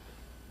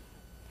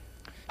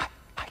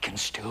 I can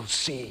still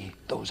see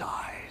those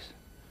eyes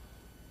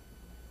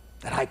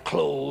that I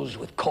closed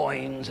with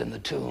coins in the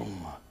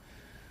tomb.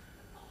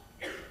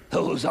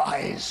 Those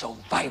eyes so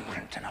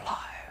vibrant and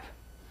alive.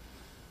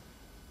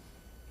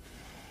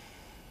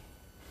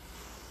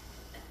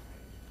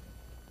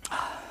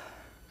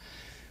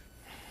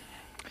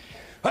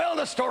 Well,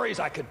 the stories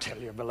I could tell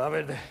you,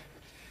 beloved.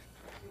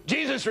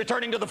 Jesus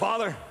returning to the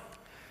Father.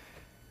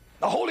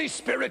 The Holy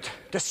Spirit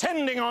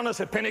descending on us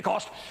at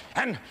Pentecost.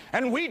 And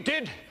we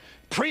did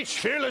preach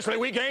fearlessly.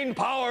 We gained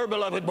power,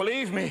 beloved,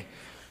 believe me.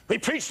 We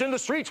preached in the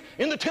streets,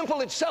 in the temple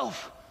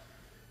itself.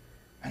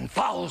 And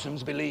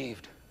thousands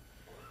believed.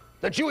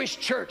 The Jewish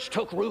church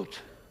took root.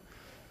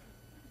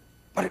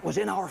 But it was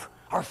in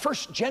our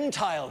first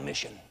Gentile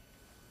mission,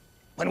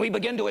 when we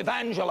began to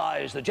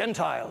evangelize the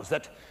Gentiles,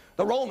 that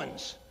the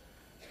Romans,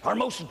 our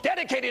most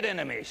dedicated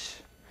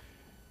enemies,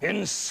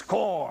 in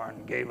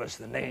scorn gave us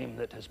the name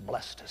that has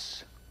blessed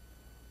us.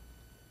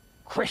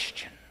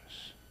 Christians.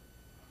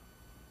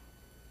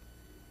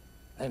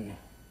 Then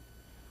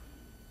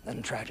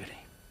tragedy.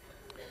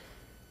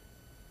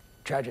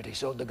 Tragedy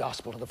sowed the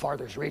gospel to the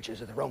farthest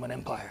reaches of the Roman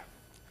Empire.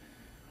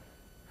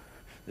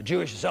 The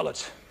Jewish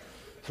zealots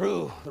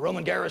threw the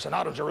Roman garrison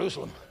out of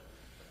Jerusalem.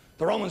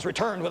 The Romans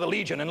returned with a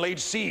legion and laid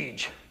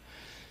siege.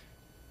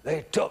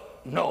 They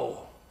took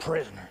no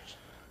prisoners.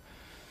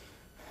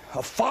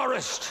 A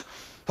forest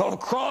of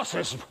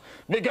crosses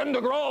began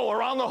to grow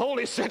around the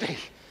holy city.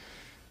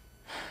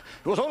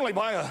 It was only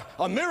by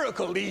a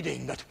miracle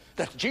leading that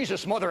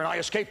Jesus' mother and I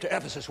escaped to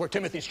Ephesus, where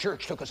Timothy's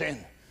church took us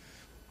in.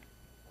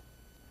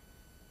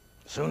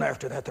 Soon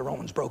after that, the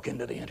Romans broke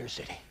into the inner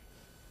city.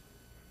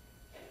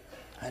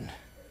 And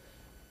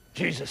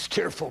Jesus'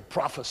 tearful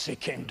prophecy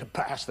came to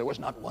pass. There was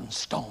not one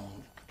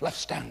stone left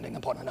standing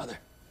upon another.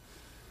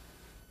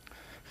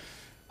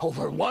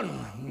 Over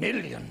 1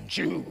 million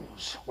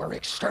Jews were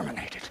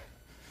exterminated.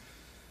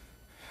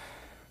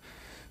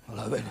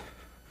 Beloved,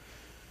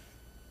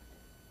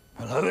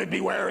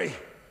 be wary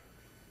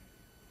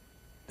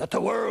that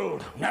the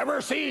world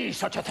never sees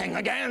such a thing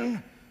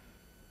again.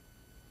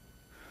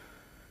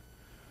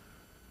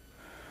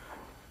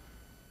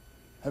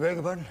 I beg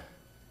your pardon?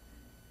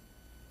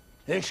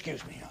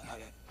 Excuse me.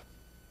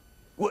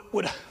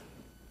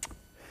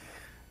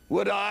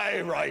 Would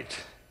I write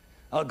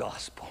a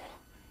gospel?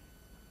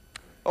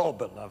 Oh,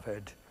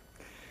 beloved.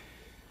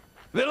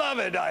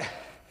 Beloved,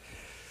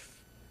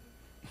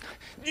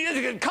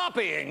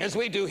 copying, as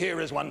we do here,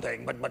 is one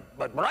thing,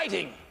 but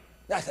writing,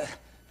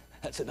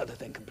 that's another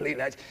thing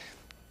completely.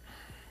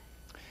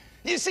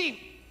 You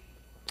see,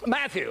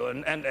 Matthew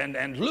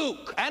and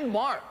Luke and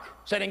Mark,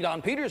 setting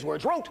down Peter's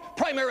words, wrote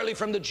primarily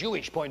from the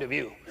Jewish point of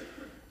view.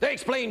 They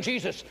explain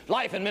Jesus'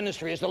 life and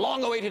ministry as the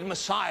long-awaited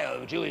Messiah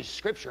of Jewish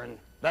scripture, and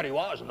that he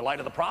was in the light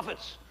of the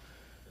prophets.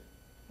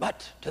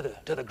 But to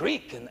the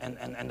Greek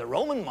and the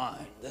Roman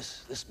mind,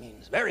 this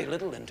means very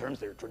little in terms of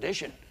their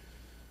tradition.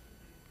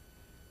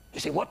 You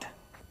see, what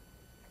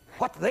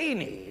What they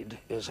need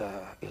is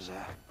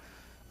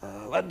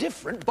a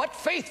different but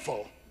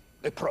faithful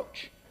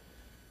approach.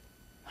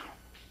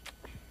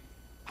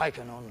 I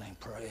can only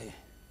pray,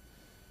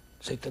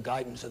 seek the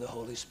guidance of the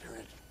Holy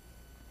Spirit.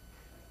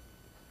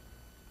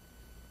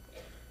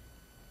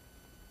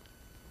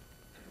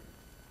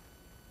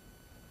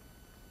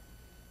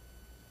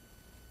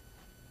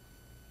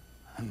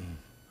 I'm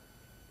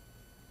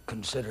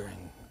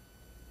considering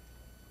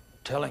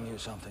telling you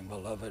something,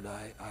 beloved.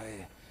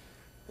 I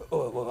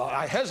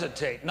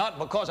hesitate, not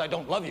because I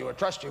don't love you or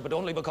trust you, but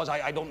only because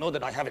I don't know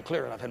that I have it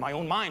clear enough in my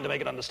own mind to make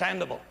it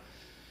understandable.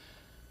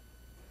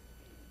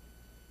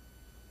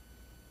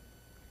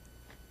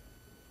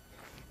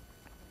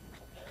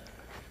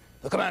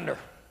 The commander,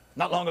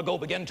 not long ago,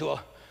 began to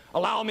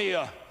allow me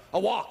a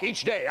walk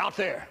each day out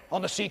there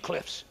on the sea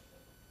cliffs.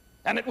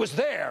 And it was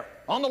there,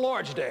 on the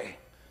Lord's Day,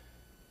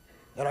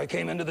 that I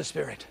came into the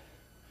Spirit.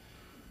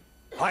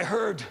 I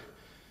heard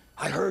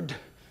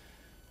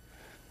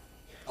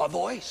a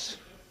voice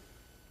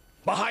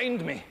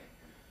behind me.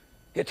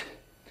 It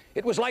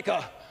was like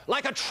a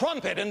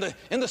trumpet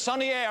in the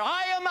sunny air.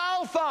 I am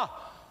Alpha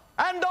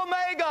and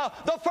Omega,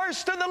 the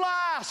first and the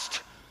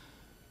last.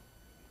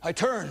 I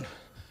turned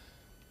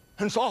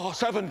and saw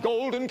 7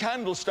 golden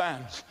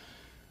candlestands,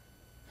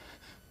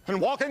 and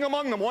walking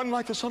among them one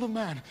like the Son of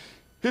Man,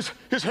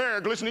 his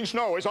hair glistening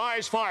snow, his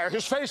eyes fire,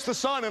 his face the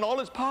sun in all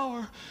its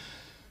power.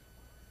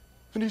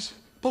 And he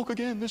spoke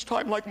again, this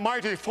time like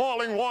mighty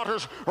falling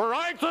waters,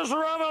 write this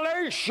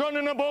revelation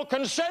in a book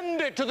and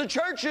send it to the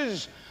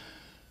churches.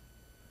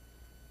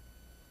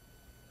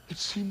 It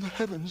seemed the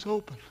heavens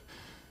open.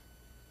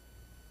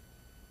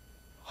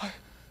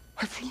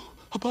 I flew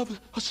above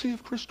a sea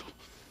of crystal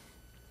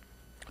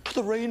to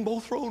the rainbow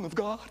throne of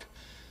God.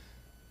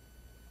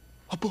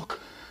 A book,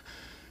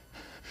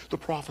 the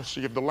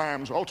prophecy of the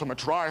Lamb's ultimate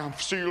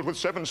triumph, sealed with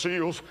 7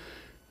 seals.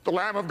 The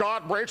Lamb of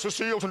God breaks the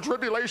seals and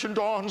tribulation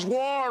dawns,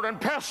 war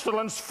and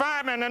pestilence,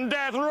 famine and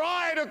death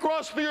right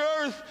across the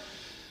earth.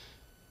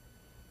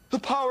 The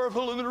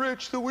powerful and the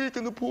rich, the weak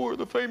and the poor,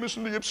 the famous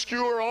and the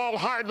obscure, all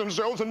hide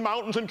themselves in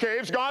mountains and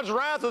caves. God's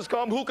wrath has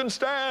come. Who can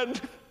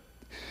stand?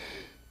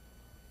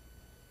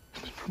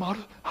 And then from out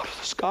of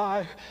the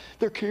sky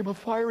there came a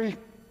fiery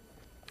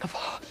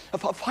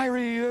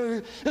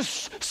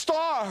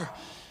star.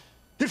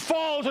 It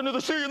falls into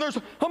the sea, and there's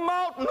a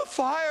mountain of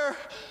fire.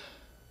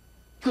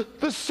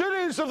 The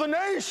cities of the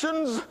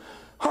nations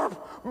are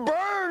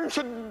burned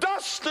to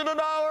dust in an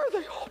hour.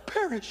 They all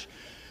perish.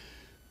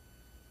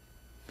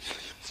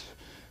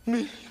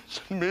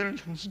 Millions and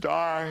millions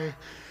die.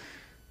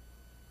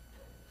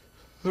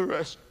 The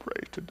rest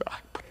pray to die,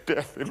 but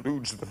death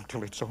eludes them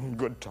till its own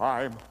good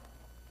time.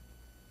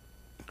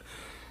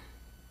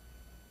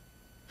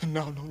 And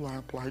now no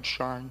lamplight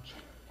shines.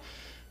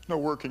 No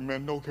working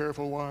men, no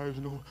careful wives,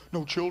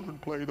 no children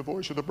play. The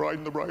voice of the bride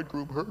and the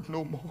bridegroom heard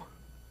no more.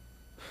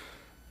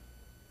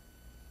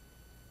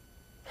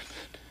 And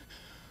then,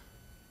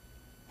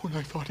 when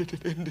I thought it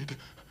had ended,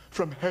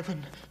 from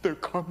heaven there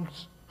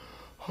comes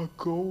a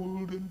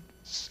golden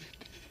city.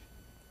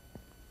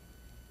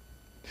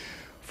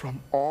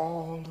 From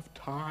all of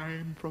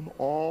time, from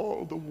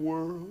all the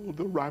world,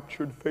 the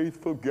raptured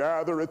faithful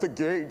gather at the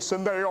gates,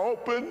 and they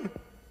open.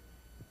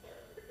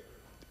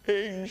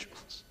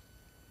 Angels,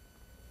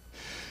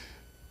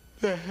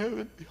 the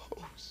heavenly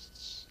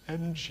hosts,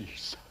 and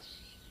Jesus.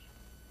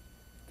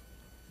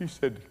 He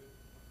said,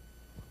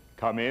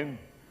 come in.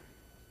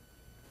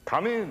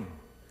 Come in.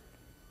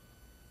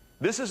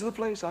 This is the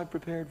place I've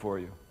prepared for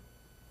you.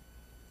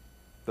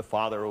 The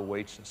Father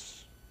awaits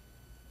us.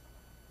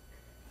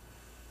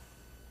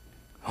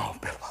 Oh,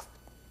 beloved.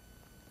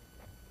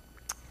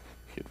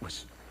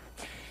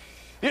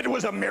 It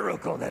was a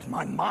miracle that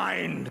my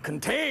mind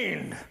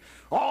contained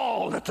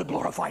all that the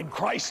glorified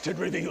Christ had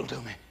revealed to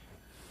me.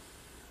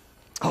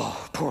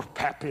 Oh, poor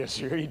Papias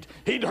here.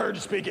 He'd heard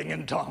speaking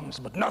in tongues,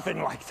 but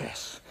nothing like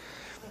this.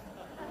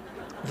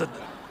 The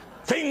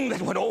thing that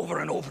went over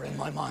and over in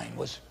my mind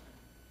was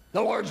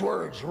the Lord's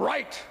words,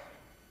 write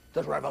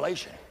the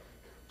revelation.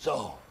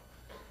 So,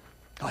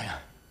 I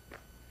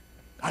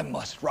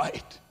must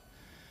write.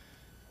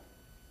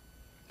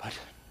 But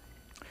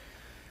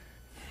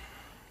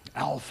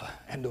Alpha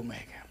and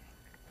Omega.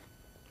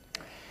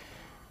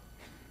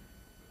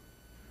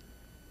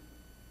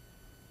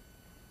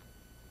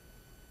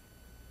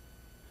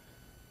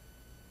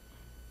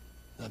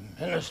 The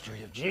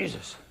ministry of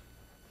Jesus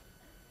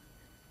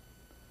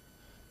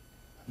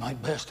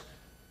might best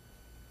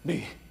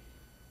be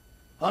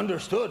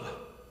understood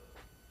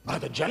by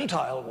the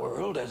Gentile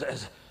world as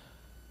the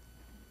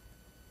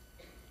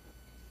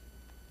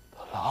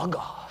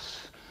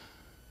Logos,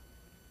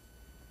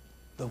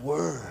 the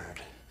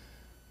Word,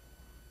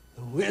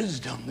 the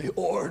wisdom, the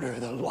order,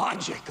 the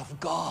logic of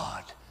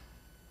God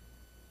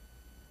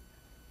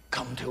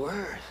come to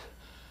earth.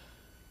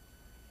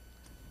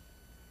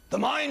 The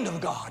mind of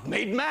God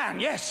made man,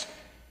 yes,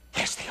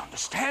 they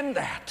understand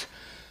that.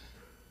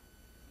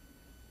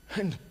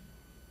 And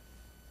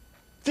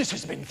this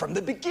has been from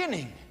the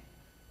beginning.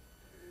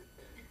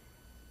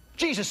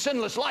 Jesus'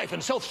 sinless life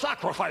and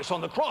self-sacrifice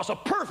on the cross, a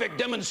perfect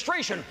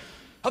demonstration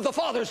of the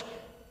Father's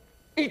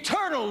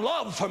eternal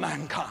love for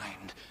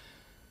mankind.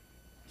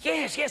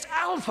 Yes,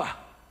 Alpha.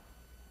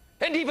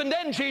 And even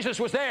then Jesus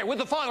was there with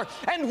the Father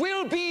and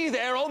will be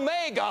there,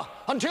 Omega,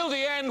 until the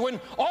end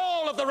when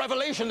all of the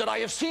revelation that I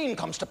have seen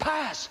comes to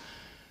pass.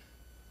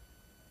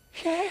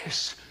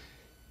 Yes,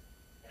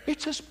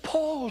 it's as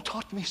Paul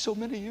taught me so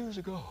many years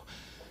ago.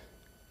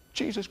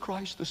 Jesus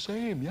Christ the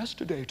same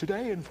yesterday,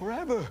 today, and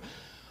forever.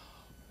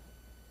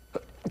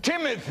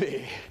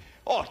 Timothy,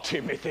 oh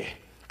Timothy,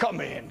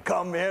 come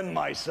in,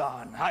 my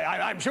son.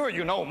 I'm sure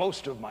you know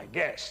most of my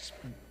guests.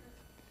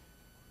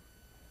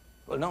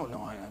 Well,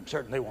 no, I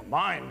certainly won't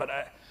mind,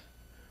 but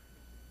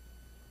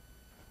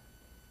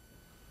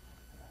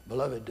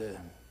beloved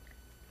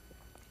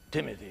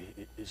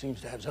Timothy, it seems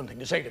to have something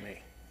to say to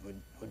me.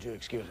 Would you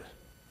excuse us?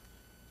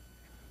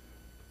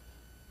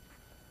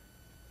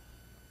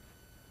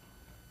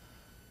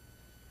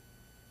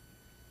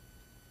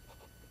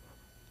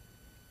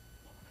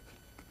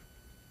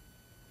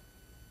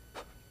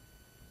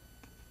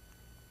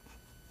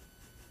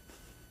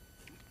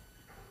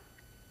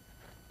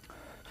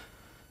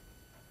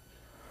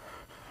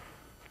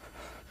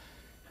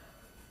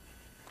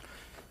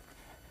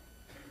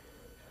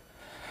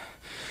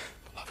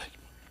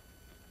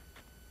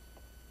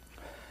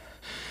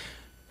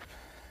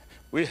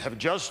 We have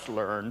just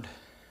learned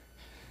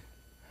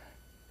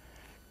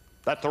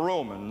that the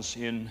Romans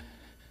in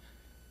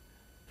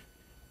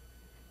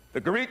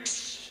the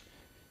Greeks'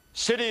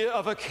 city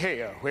of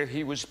Achaia, where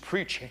he was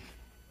preaching,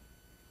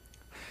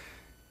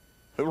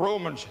 the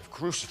Romans have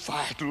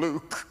crucified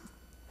Luke.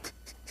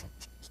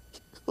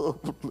 Oh,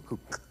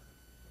 Luke,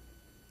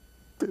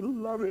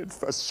 beloved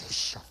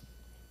physician.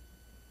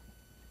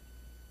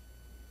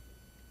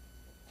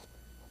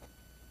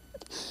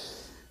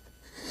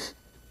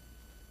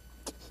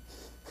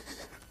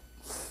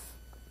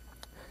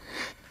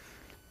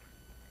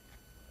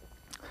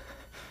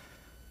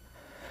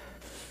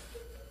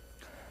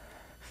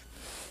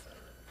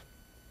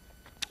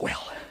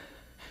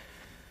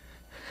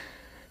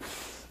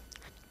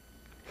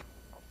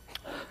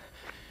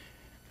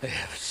 They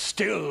have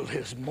stilled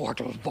his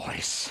mortal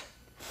voice.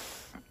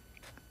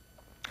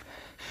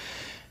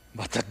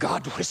 But the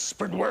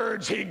God-whispered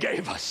words he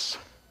gave us,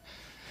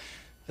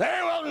 they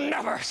will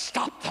never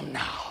stop them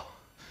now.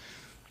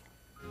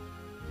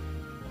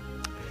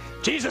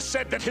 Jesus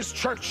said that his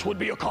church would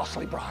be a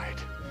costly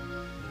bride.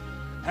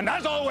 And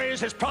as always,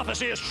 his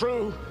prophecy is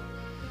true.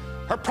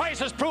 Her price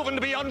has proven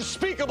to be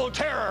unspeakable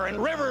terror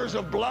and rivers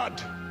of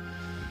blood.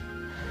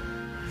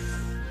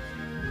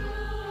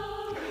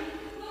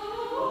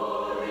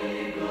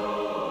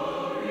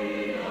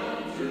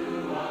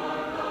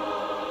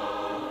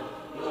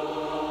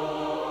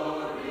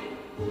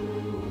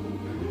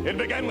 It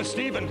began with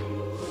Stephen,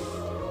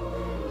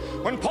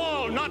 when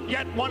Paul, not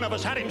yet one of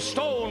us, had him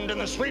stoned in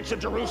the streets of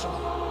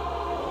Jerusalem.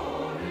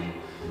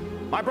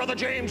 My brother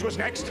James was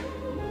next,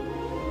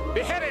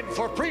 beheaded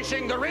for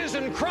preaching the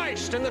risen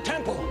Christ in the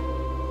temple.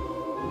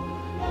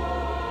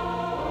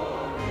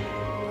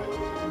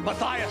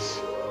 Matthias,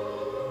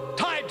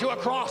 tied to a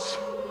cross,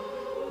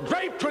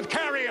 draped with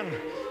carrion,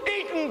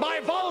 eaten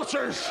by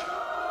vultures.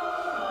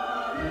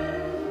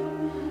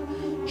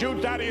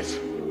 Jude Thaddeus,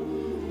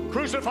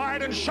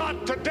 crucified and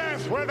shot to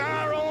death with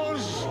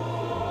arrows.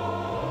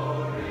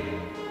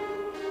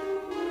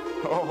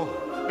 Oh,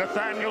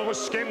 Nathaniel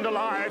was skinned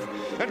alive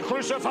and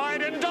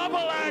crucified in double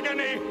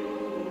agony.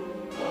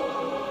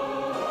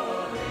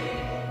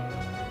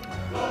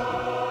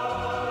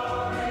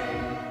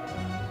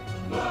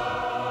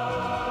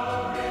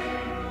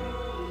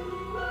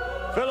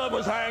 Philip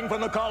was hanged from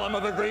the column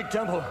of the Greek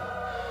temple.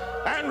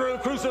 Andrew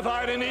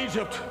crucified in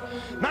Egypt.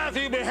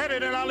 Matthew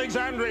beheaded in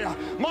Alexandria.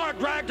 Mark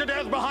dragged to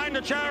death behind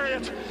a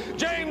chariot.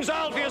 James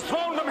Alphaeus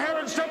thrown from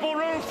Herod's temple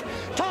roof.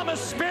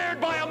 Thomas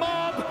speared by a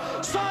mob.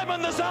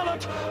 Simon the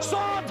Zealot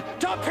sawed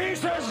to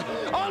pieces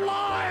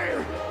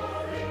alive.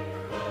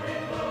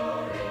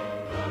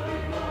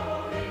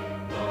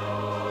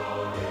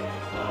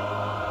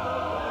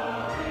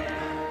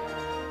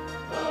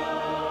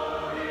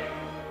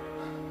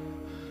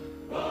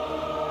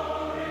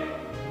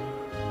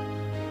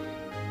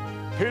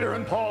 Peter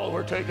and Paul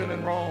were taken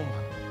in Rome,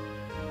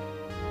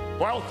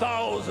 while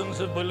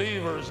thousands of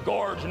believers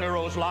gorged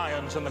Nero's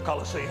lions in the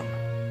Colosseum.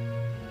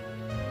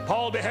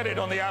 Paul beheaded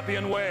on the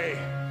Appian Way.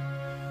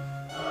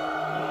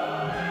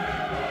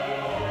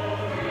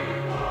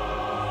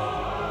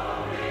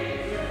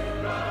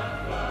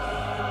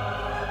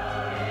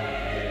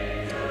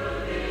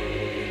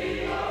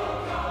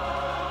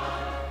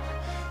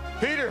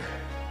 Peter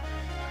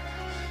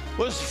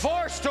was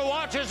forced to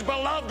watch his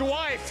beloved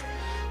wife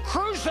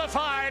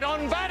crucified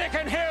on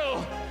Vatican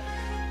Hill,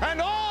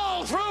 and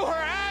all through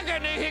her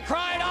agony he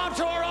cried out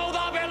to her, "O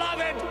thou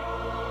beloved,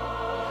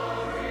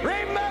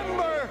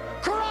 remember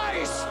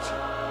Christ!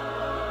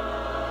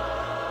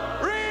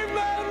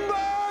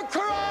 Remember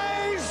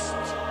Christ!"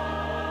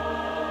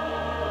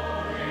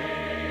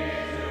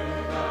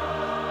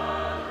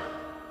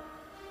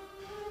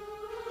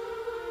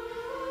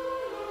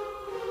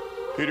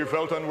 Peter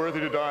felt unworthy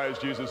to die, as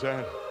Jesus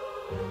said.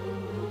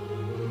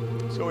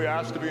 So he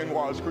asked to be and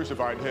was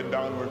crucified, head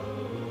downward.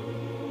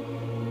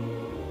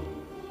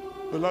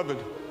 Beloved,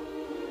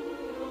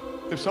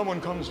 if someone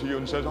comes to you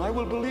and says, I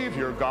will believe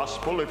your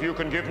gospel if you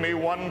can give me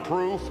one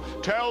proof,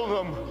 tell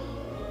them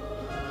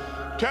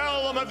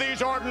of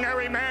these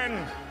ordinary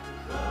men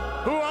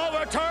who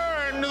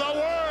overturned the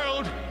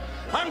world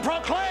and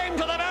proclaimed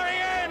to the very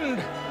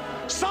end,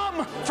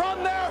 some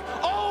from their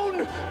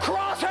own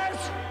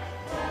crosses,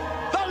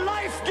 the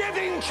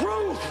life-giving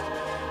truth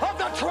of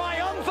the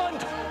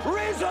triumphant,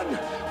 risen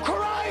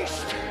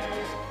Christ.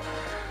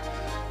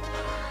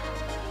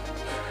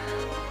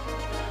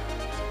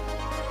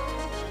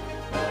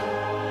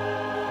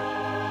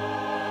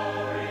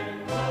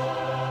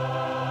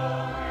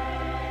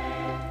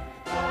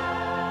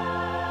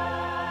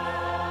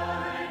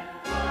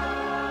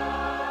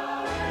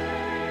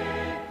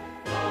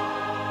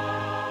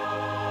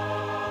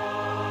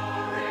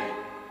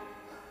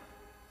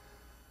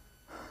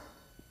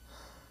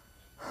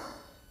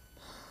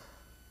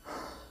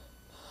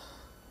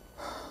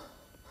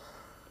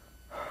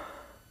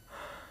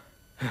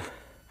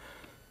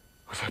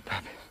 What's that,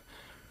 Pappy?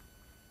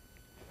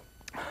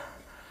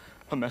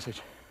 A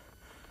message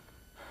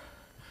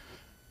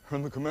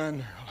from the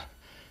commander.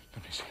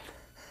 Let me see.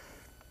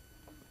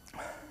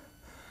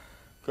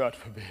 God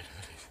forbid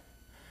that he's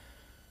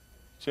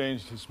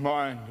changed his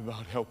mind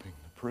about helping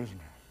the prisoner.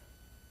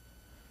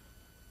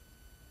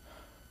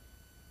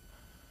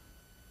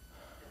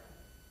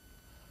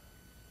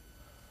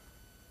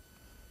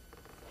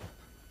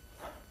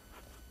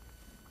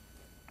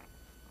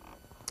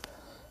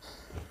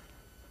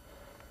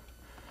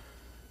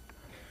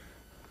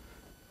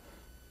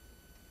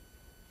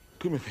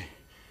 Timothy,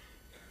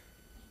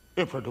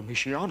 Emperor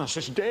Domitianus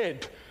is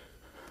dead.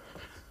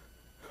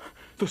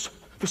 The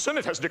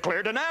Senate has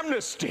declared an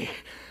amnesty.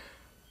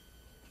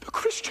 The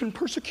Christian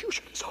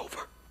persecution is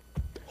over.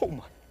 Oh,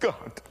 my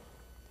God.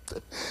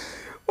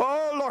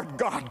 Oh, Lord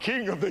God,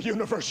 King of the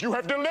universe, you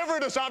have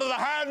delivered us out of the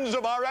hands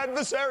of our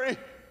adversary.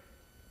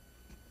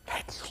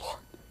 Thank you, Lord.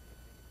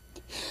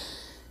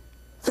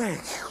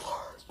 Thank you,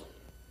 Lord.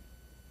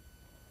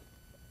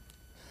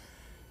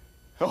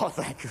 Oh,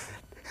 thank you.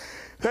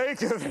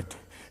 Thank you.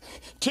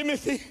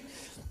 Timothy,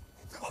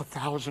 oh,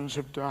 thousands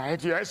have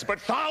died, yes,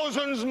 but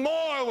thousands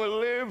more will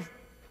live.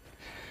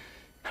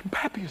 And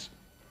Papias,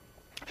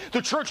 the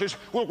churches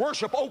will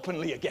worship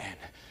openly again.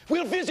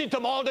 We'll visit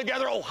them all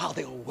together. Oh, how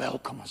they'll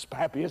welcome us,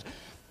 Papias.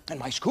 And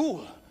my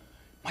school,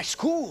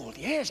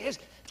 yes.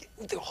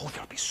 Oh,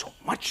 there'll be so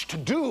much to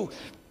do.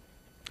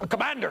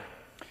 Commander,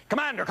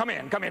 come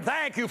in.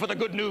 Thank you for the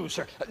good news,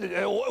 sir.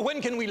 When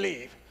can we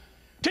leave?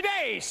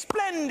 Today,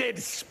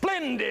 splendid.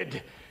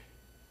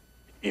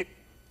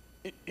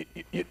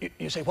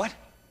 You say what?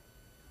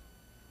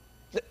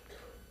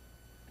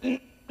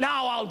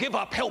 Now I'll give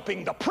up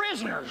helping the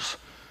prisoners.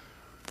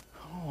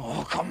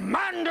 Oh,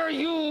 Commander,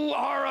 you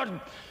are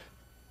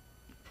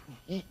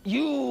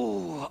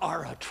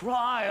a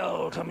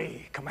trial to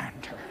me,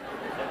 Commander.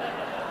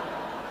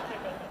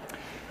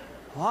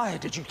 Why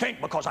did you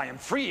think because I am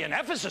free in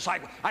Ephesus I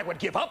would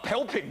give up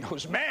helping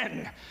those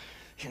men?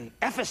 In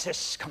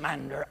Ephesus,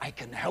 Commander, I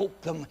can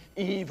help them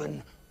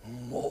even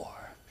more.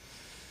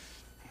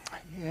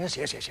 Yes.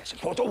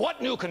 For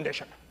what new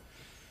condition?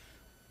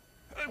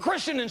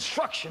 Christian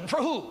instruction for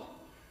who?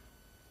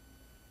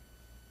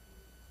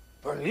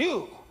 For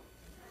you.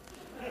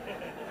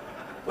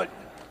 But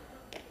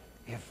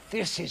if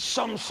this is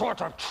some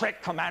sort of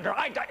trick, Commander,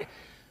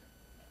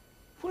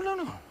 well,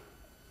 no.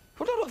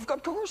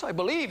 Of course I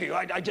believe you.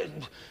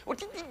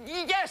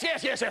 Yes,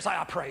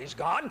 I praise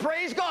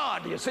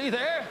God. You see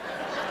there?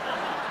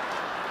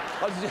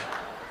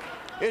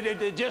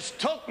 It just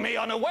took me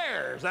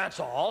unawares, that's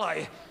all.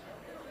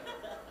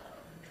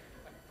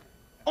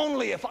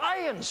 Only if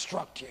I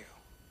instruct you.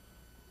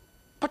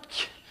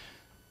 But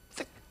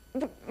that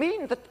would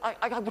mean that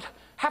I would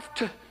have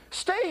to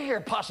stay here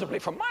possibly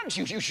for months.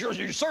 You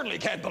certainly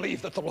can't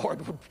believe that the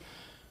Lord would...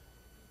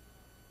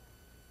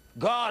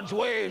 God's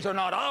ways are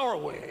not our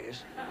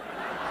ways.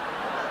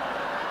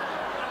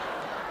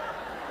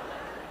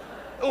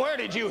 Where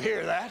did you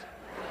hear that?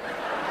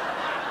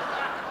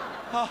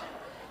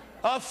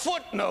 A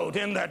footnote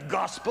in that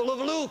Gospel of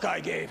Luke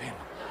I gave him.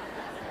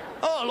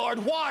 Oh, Lord,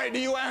 why do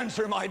you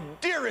answer my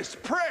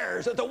dearest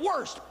prayers at the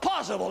worst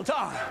possible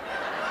time?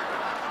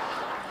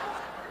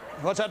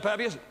 What's that,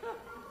 Papias?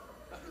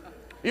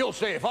 You'll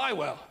say if I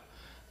will.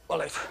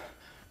 Well, if,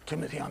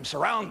 Timothy, I'm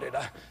surrounded.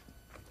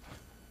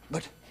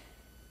 But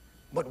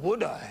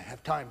would I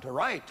have time to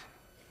write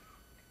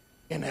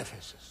in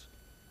Ephesus?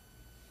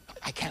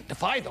 I can't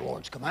defy the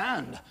Lord's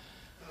command.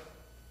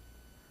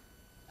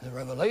 The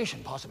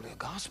revelation, possibly a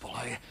gospel.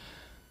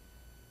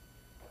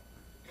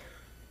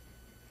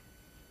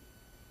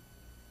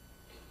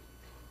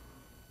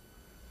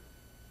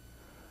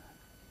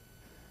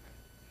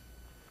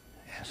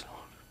 Yes,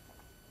 Lord.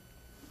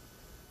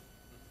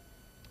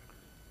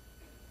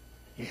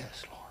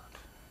 Yes, Lord.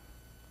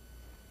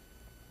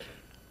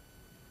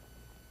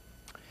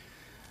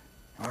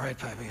 All right,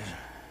 Pappy.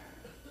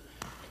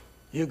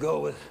 You go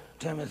with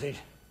Timothy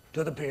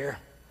to the pier.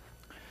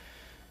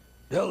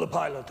 Tell the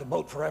pilot the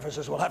boat for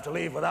Ephesus will have to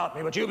leave without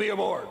me, but you be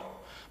aboard.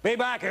 Be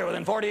back here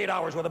within 48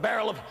 hours with a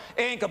barrel of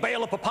ink, a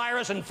bale of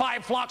papyrus, and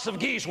 5 flocks of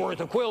geese worth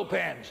of quill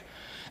pens.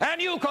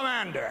 And you,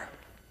 Commander,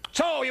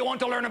 so you want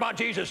to learn about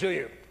Jesus, do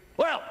you?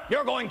 Well,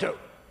 you're going to.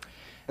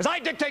 As I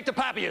dictate to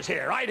Papias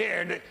here, right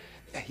here.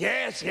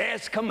 Yes,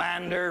 yes,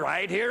 Commander,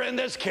 right here in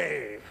this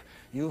cave.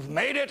 You've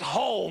made it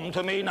home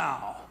to me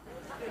now.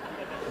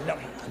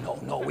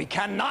 No, we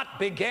cannot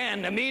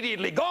begin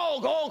immediately.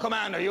 Go,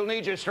 Commander, you'll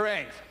need your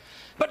strength.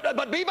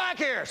 But be back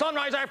here,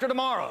 sunrise after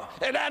tomorrow.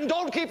 And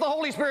don't keep the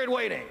Holy Spirit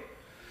waiting.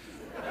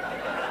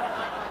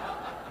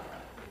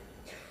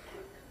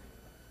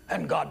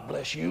 And God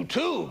bless you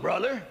too,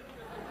 brother.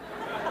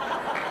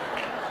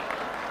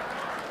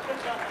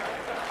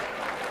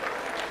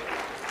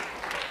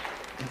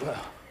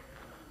 Well,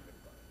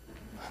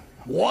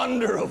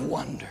 wonder of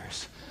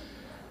wonders.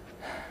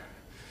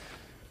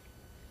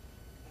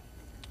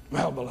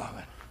 Well,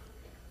 beloved,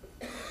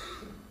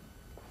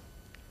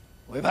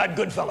 we've had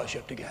good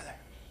fellowship together.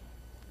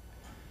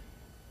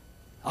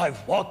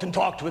 I've walked and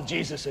talked with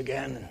Jesus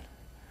again, and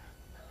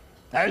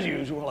as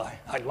usual,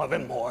 I love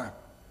him more.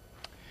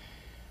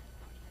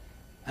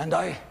 And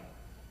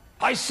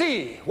I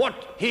see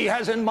what he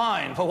has in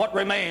mind for what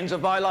remains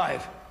of my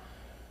life.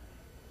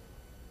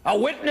 A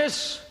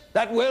witness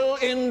that will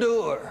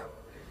endure.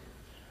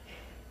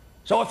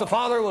 So if the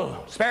Father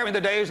will spare me the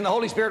days and the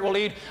Holy Spirit will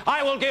lead,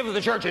 I will give the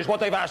churches what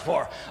they've asked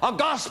for. A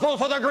gospel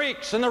for the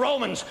Greeks and the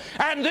Romans.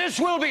 And this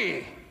will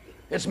be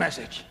its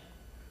message.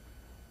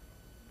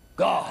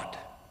 God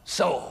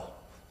so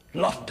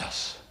loved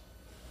us.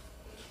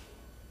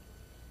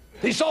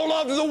 He so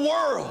loved the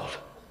world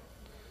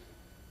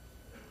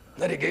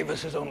that he gave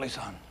us his only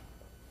Son,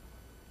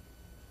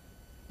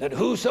 that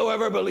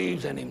whosoever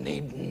believes in him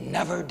need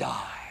never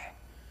die,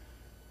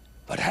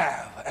 but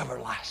have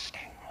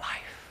everlasting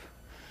life.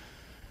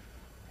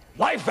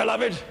 Life,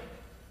 beloved,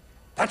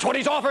 that's what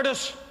he's offered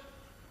us.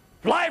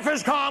 Life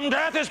is come,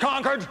 death is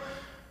conquered.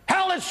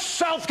 Hell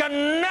itself can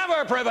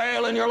never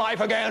prevail in your life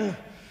again.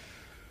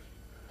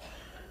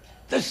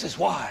 This is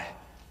why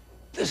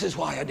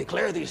I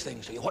declare these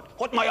things to you.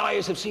 What my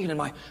eyes have seen and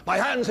my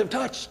hands have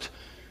touched,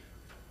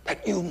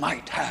 that you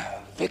might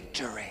have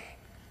victory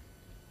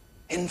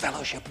in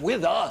fellowship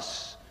with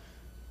us.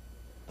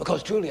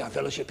 Because truly our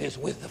fellowship is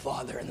with the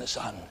Father and the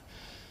Son.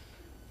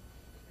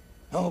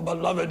 Oh,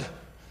 beloved,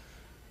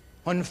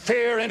 when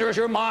fear enters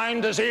your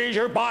mind, disease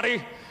your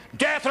body,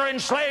 death or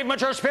enslavement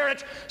your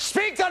spirit,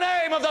 speak the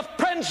name of the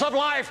Prince of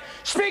Life.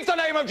 Speak the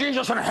name of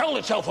Jesus, and hell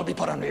itself will be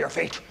put under your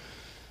feet.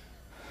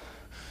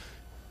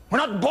 We're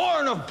not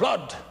born of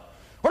blood.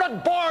 We're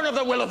not born of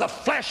the will of the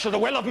flesh or the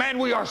will of man.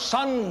 We are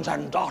sons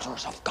and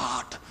daughters of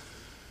God.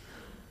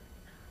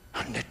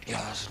 And it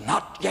does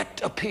not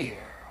yet appear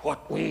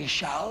what we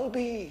shall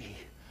be.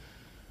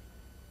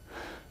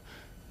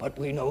 But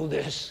we know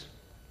this,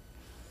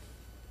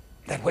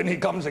 that when he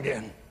comes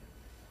again,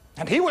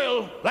 and he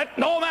will, let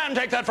no man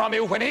take that from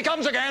you, when he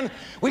comes again,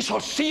 we shall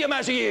see him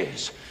as he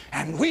is,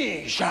 and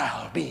we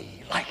shall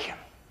be like him.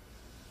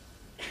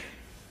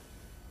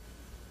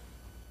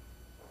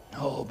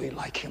 Oh, be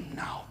like him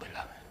now,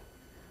 beloved.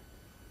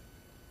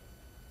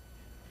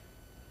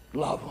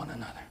 Love one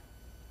another.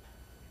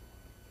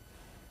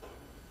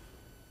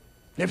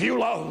 If you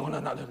love one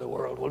another, the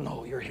world will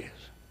know you're his.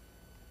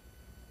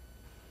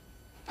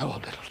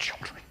 Oh, little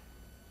children.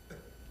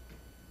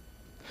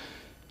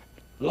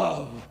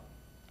 Love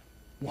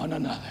one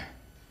another.